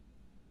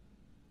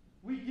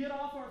 We get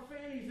off our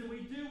fannies and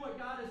we do what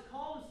God has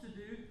called us to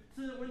do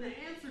so that when the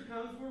answer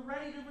comes, we're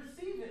ready to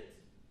receive it.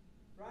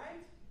 Right?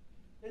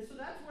 And so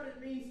that's what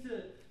it means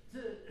to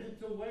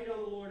wait on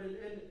the Lord.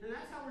 And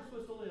that's how we're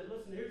supposed to live.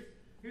 Listen,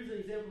 here's an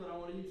example that I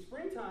want to use.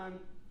 Springtime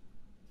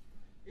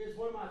is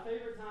one of my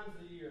favorite times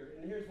of the year.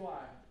 And here's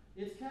why.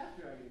 It's calf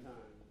dragging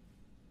time.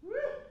 Woo!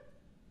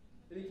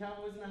 Any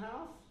cowboys in the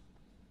house?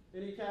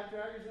 Any calf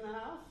draggers in the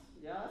house?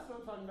 Yeah, that's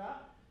what I'm talking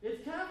about.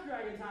 It's calf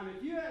dragging time.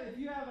 If you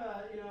have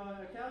a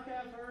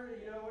cow-calf herd,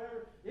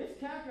 whatever, it's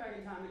calf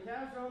dragging time. The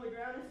calves are on the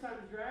ground. It's time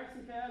to drag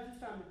some calves. It's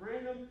time to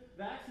brand them,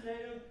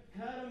 vaccinate them,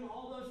 cut them,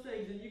 all those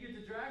things. And you get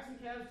to drag some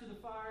calves to the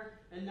fire,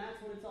 and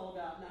that's what it's all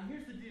about. Now,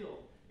 here's the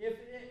deal.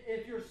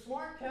 If you're a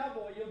smart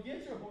cowboy, you'll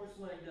get your horse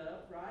legged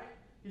up, right?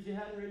 Because you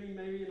hadn't ridden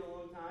maybe in a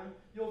long time.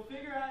 You'll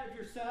figure out if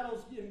your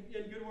saddle's in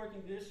good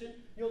working condition.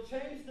 You'll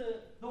change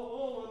the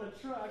oil on the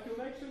truck. You'll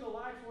make sure the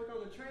lights work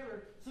on the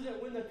trailer so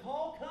that when the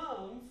call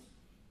comes,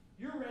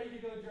 you're ready to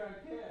go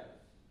drag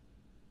calves.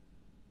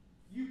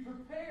 You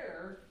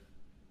prepare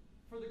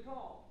for the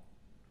call.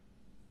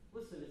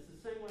 Listen, it's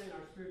the same way in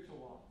our spiritual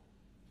walk.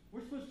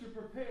 We're supposed to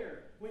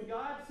prepare. When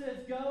God says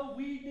go,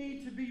 we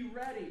need to be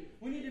ready.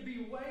 We need to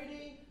be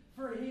waiting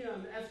for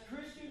Him. As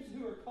Christians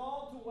who are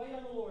called to wait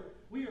on the Lord,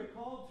 we are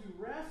called to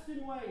rest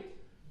and wait,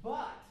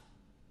 but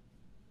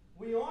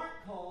we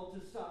aren't called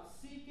to stop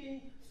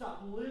seeking,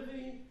 stop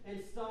living, and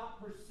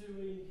stop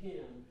pursuing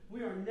Him.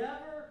 We are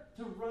never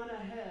to run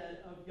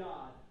ahead of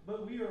God,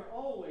 but we are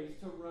always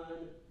to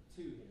run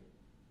to Him.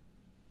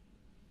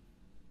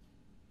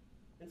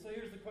 And so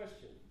here's the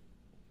question.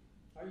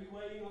 Are you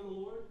waiting on the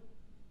Lord?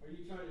 Or are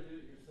you trying to do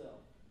it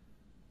yourself?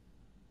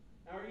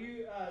 Are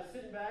you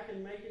sitting back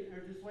and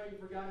just waiting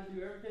for God to do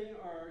everything,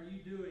 or are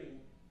you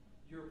doing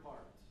your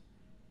part?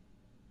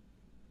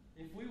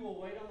 If we will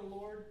wait on the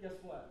Lord, guess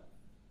what?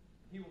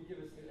 He will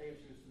give us the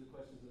answers to the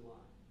questions in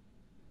life.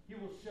 He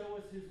will show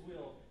us His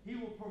will. He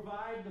will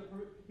provide the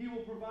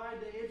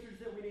answers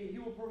that we need. He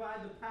will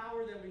provide the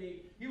power that we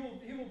need. He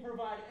will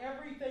provide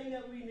everything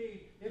that we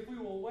need if we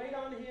will wait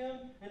on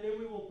Him, and then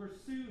we will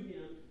pursue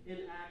Him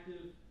in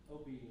active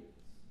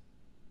obedience.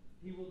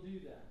 He will do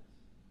that.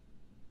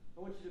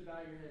 I want you to bow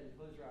your head and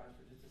close your eyes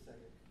for just a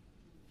second.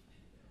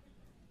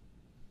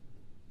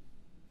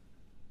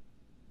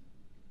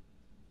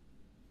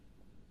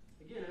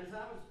 Again, as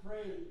I was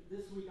praying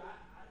this week,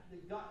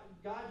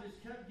 God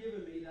just kept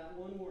giving me that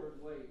one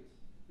word, wait.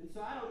 And so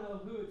I don't know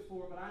who it's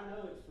for, but I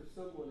know it's for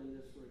someone in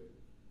this room.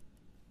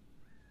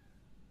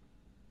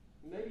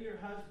 Maybe your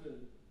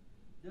husband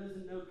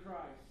doesn't know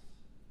Christ,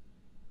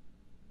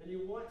 and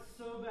you want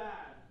so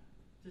bad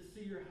to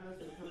see your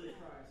husband come to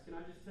Christ. Can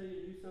I just tell you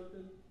to do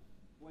something?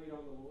 Wait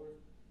on the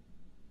Lord.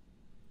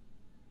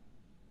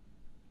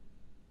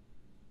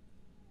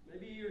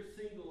 Maybe you're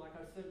single, like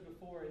I said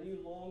before, and you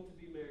long to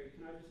be married.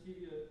 Can I just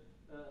give you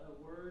a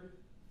word?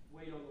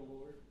 Wait on the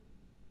Lord.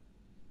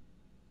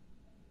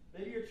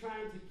 Maybe you're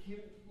trying to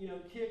kick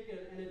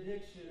an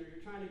addiction, or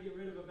you're trying to get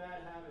rid of a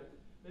bad habit.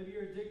 Maybe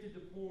you're addicted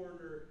to porn,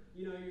 or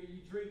you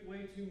drink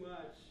way too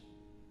much.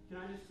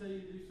 Can I just tell you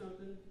to do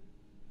something?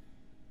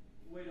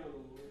 Wait on the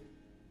Lord.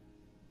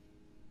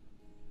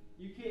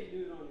 You can't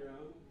do it on your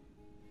own.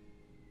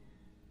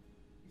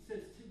 He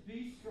says to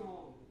be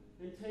strong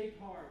and take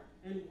heart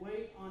and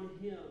wait on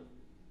Him.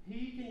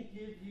 He can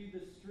give you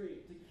the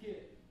strength to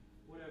kick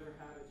whatever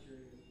habit you're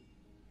in.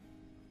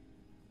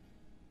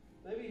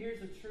 Maybe here's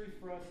the truth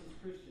for us as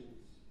Christians.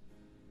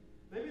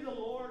 Maybe the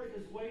Lord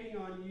is waiting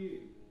on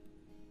you.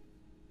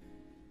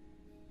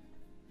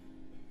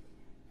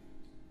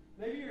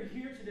 Maybe you're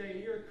here today and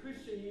you're a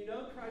Christian, you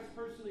know Christ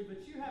personally,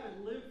 but you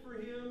haven't lived for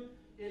Him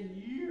in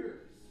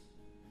years.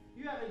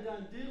 You haven't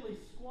done diddly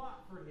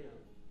squat for Him.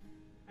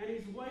 And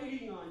He's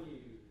waiting on you.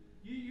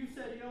 You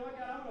said, you know what,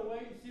 God, I'm going to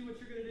wait and see what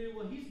you're going to do.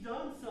 Well, He's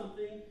done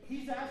something.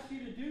 He's asked you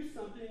to do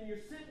something, and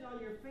you're sitting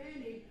on your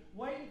fanny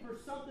waiting for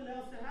something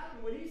else to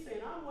happen when He's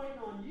saying, I'm waiting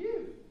on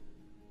you.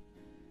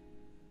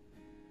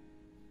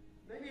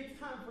 Maybe it's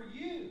time for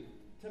you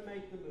to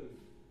make the move.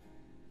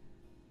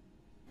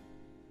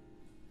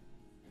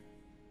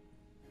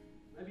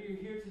 Maybe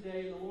you're here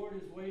today and the Lord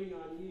is waiting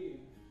on you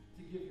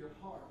to give your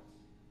heart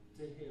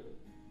to Him.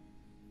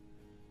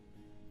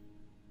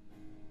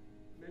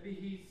 Maybe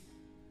He's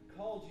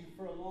called you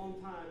for a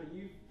long time and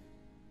you've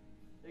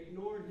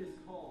ignored His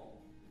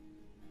call.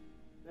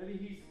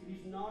 Maybe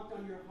He's knocked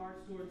on your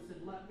heart's door and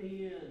said, let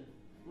me in,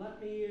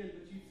 but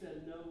you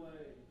said, no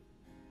way.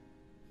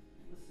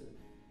 Listen,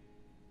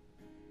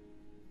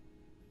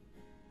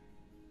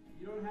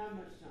 you don't have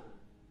much time.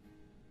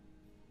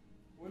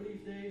 One of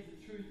these days,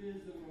 the truth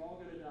is that we're all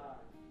going to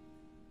die.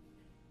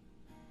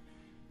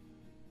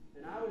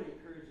 And I would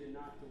encourage you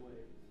not to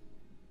wait.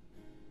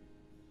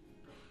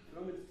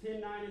 Romans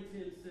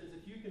 10:9-10 says,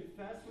 if you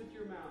confess with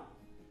your mouth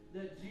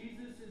that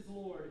Jesus is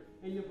Lord,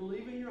 and you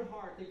believe in your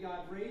heart that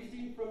God raised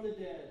Him from the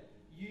dead,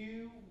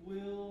 you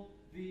will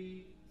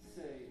be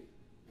saved.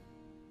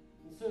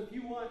 And so if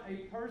you want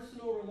a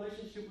personal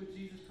relationship with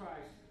Jesus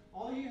Christ,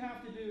 all you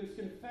have to do is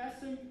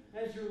confess Him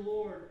as your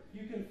Lord.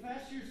 You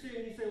confess your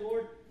sin. You say,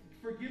 Lord,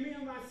 forgive me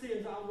of my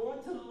sins. I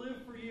want to live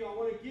for you. I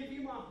want to give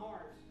you my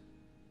heart.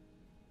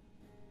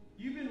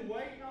 You've been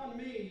waiting on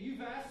me.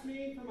 You've asked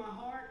me for my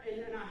heart,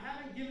 and I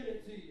haven't given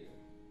it to you.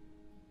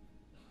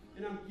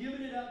 And I'm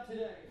giving it up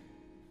today.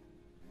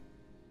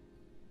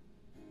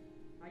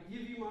 I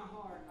give you my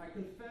heart. I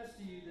confess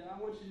to you that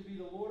I want you to be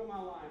the Lord of my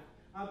life.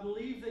 I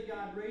believe that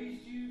God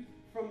raised you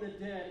from the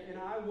dead, and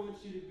I want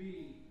you to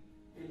be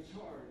in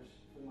charge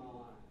of my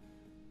life.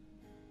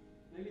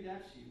 Maybe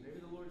that's you. Maybe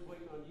the Lord's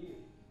waiting on you.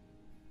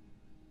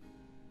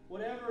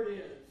 Whatever it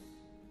is,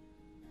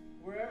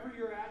 wherever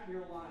you're at in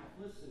your life,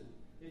 listen,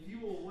 if you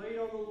will wait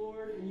on the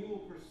Lord and you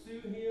will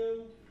pursue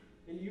Him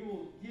and you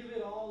will give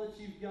it all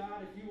that you've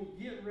got, if you will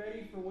get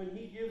ready for when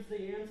He gives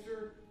the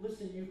answer,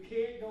 listen, you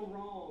can't go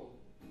wrong.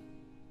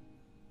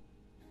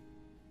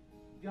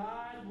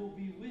 God will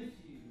be with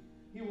you.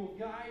 He will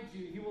guide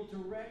you. He will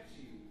direct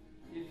you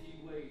if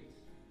you wait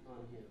on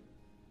Him.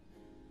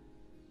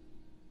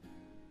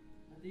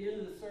 At the end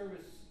of the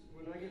service,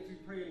 when I get through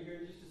praying here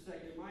in just a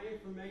second, my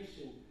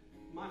information,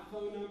 my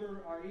phone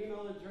number, our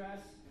email address,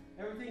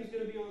 everything's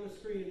going to be on the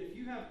screen. And if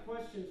you have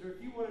questions or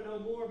if you want to know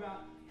more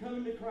about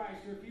coming to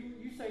Christ, or if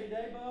you say,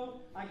 today,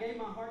 Bo, I gave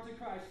my heart to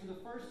Christ for the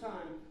first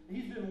time.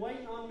 He's been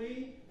waiting on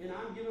me, and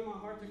I'm giving my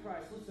heart to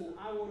Christ. Listen,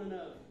 I want to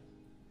know.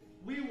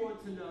 We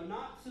want to know,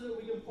 not so that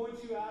we can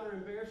point you out or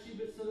embarrass you,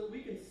 but so that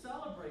we can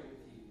celebrate with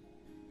you.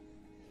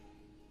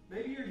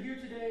 Maybe you're here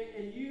today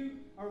and you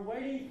are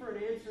waiting for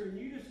an answer and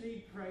you just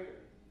need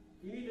prayer.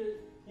 You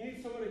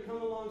need someone to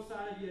come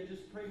alongside of you and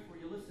just pray for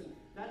you. Listen,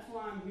 that's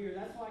why I'm here.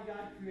 That's why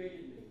God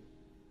created me.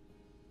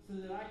 So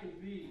that I can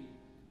be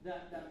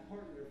that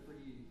partner for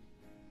you.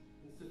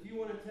 And so if you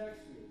want to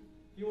text me,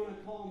 if you want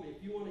to call me,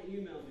 if you want to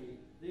email me,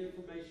 the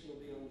information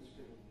will be on the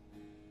screen.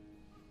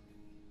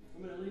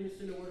 I'm going to lead us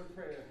in a word of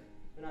prayer.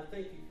 And I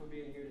thank you for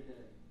being here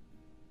today.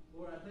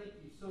 Lord, I thank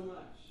you so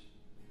much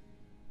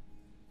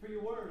for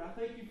your word. I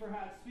thank you for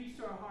how it speaks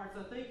to our hearts.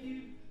 I thank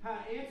you how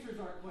it answers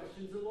our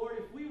questions. And Lord,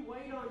 if we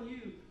wait on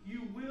you,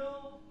 you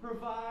will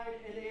provide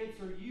an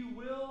answer. You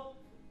will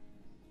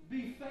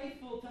be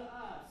faithful to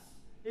us.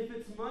 If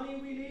it's money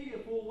we need,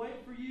 if we'll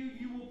wait for you,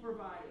 you will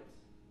provide it.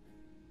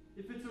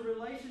 If it's a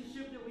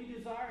relationship that we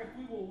desire, if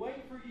we will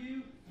wait for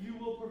you, you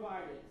will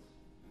provide it.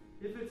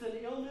 If it's an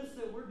illness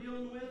that we're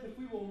dealing with, if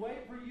we will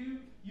wait for you,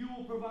 you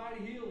will provide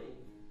healing.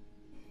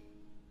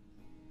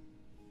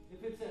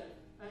 If it's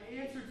an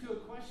answer to a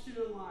question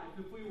in life,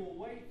 if we will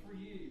wait for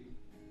you,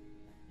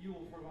 you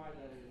will provide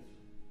that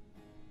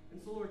answer.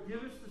 And so, Lord, give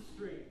us the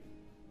strength.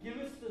 Give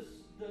us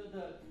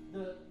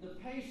the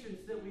patience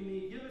that we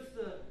need. Give us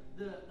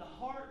the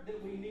heart that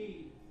we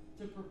need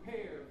to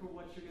prepare for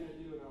what you're going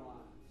to do in our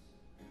lives.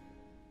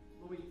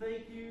 Lord, we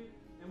thank you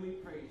and we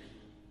praise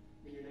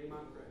you. In your name I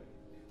pray.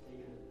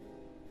 Amen.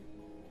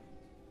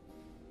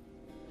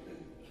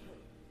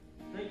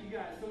 Thank you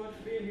guys so much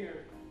for being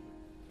here.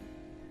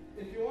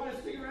 If you want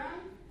to stick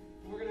around,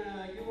 we're going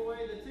to give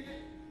away the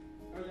ticket,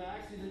 or the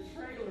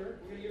trailer.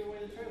 We're going to give away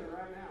the trailer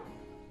right now.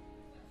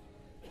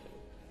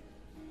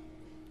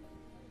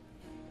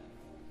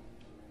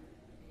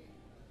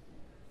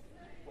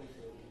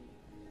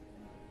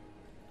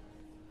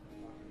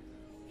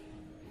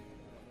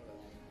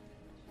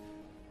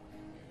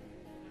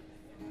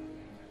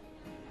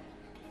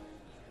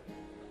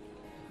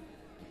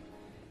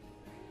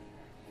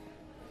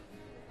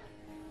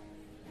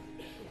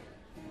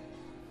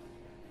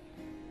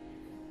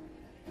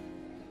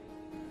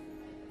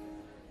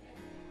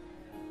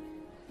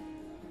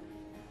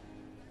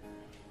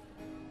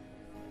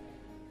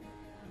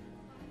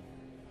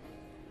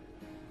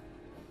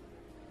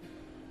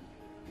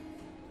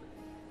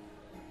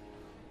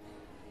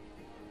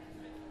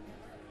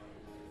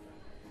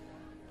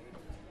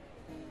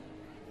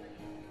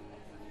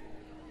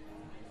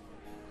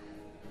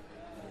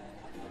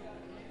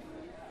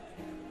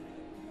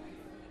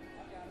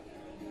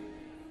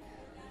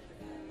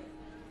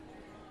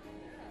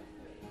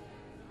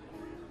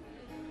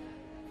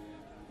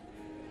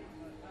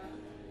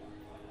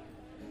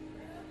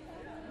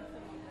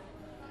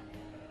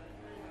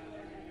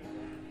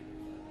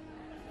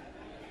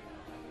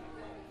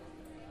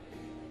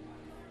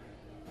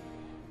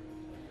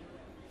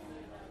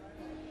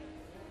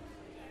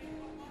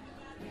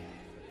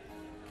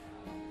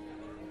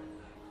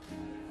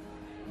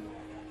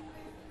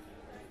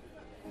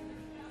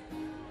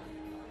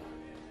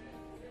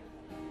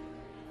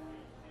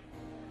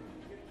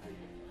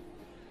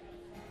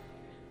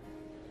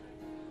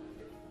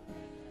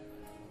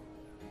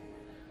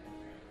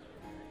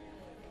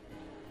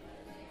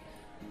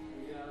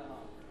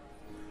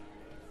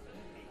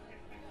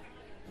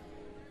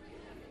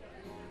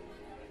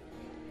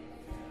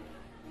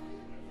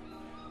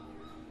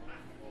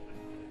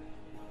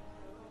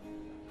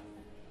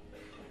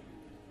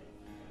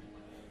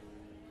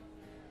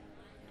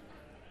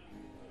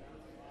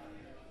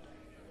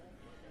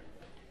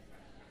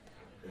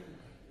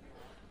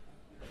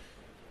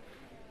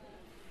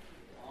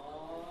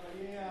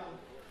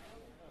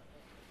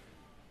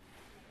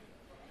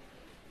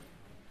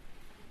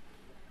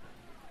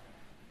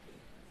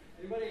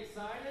 Everybody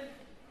excited?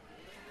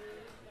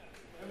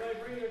 Everybody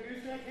bring their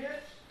gooseneck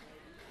hitch?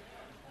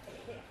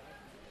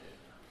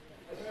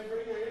 Everybody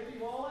bring their empty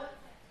wallet?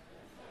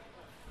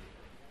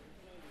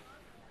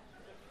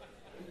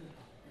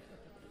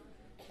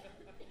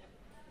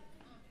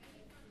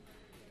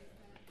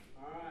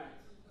 All right.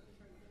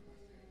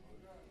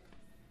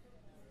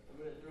 I'm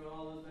going to throw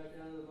all those back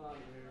down to the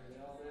bottom here. Are they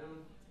all down?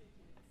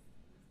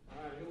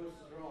 All right, who wants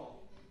to draw?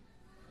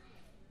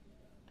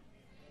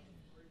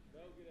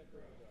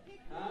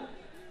 Huh?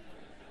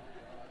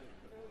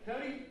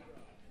 Cody?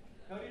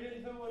 Cody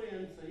didn't put one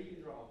in, so he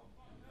can draw.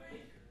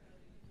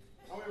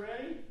 Are we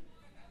ready?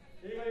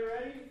 Anybody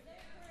ready?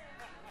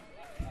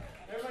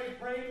 Everybody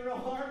praying real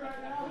hard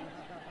right now?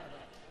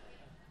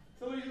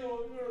 Somebody's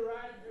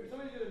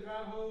gonna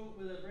drive home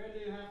with a brand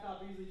new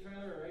half-top Easy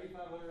trailer or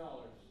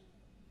 $8,500.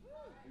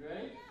 You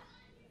ready?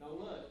 Don't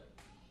look.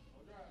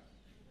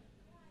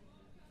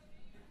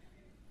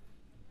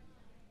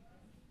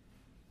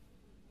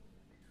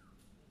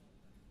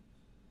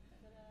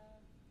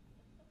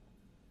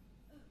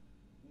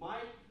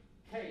 Mike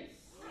Case.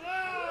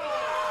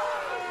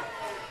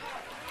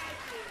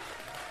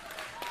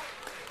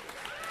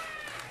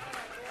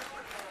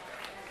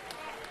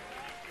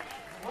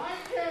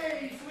 Mike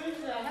Case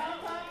wins the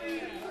half-top Easy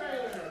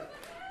trailer.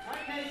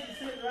 Mike Case is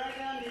sitting right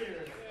down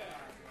here.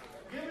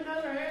 Give him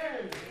another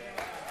hand.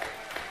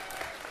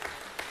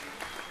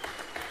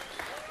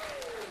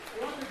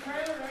 You want the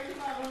trailer or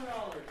 $8,500?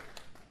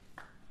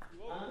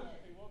 Huh?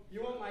 You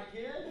want my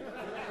kid?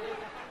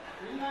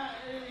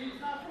 He's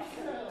not for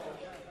sale.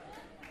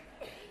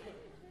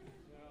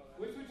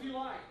 Which would you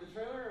like, the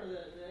trailer or the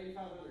 $8,500?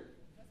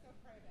 Let's go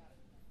pray about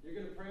it. You're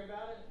going to pray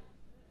about it?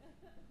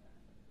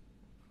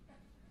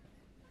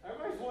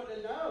 Everybody's wanting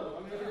to know. I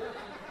mean,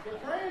 the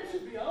praying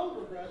should be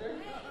over, brother.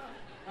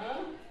 Huh?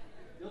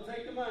 You'll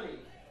take the money.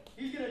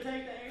 He's going to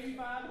take the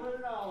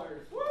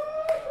 $8,500.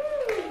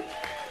 Woo-hoo!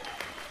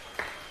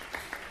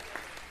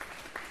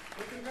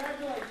 Well,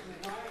 congratulations,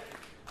 Mike.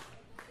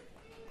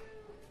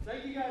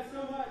 Thank you guys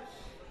so much.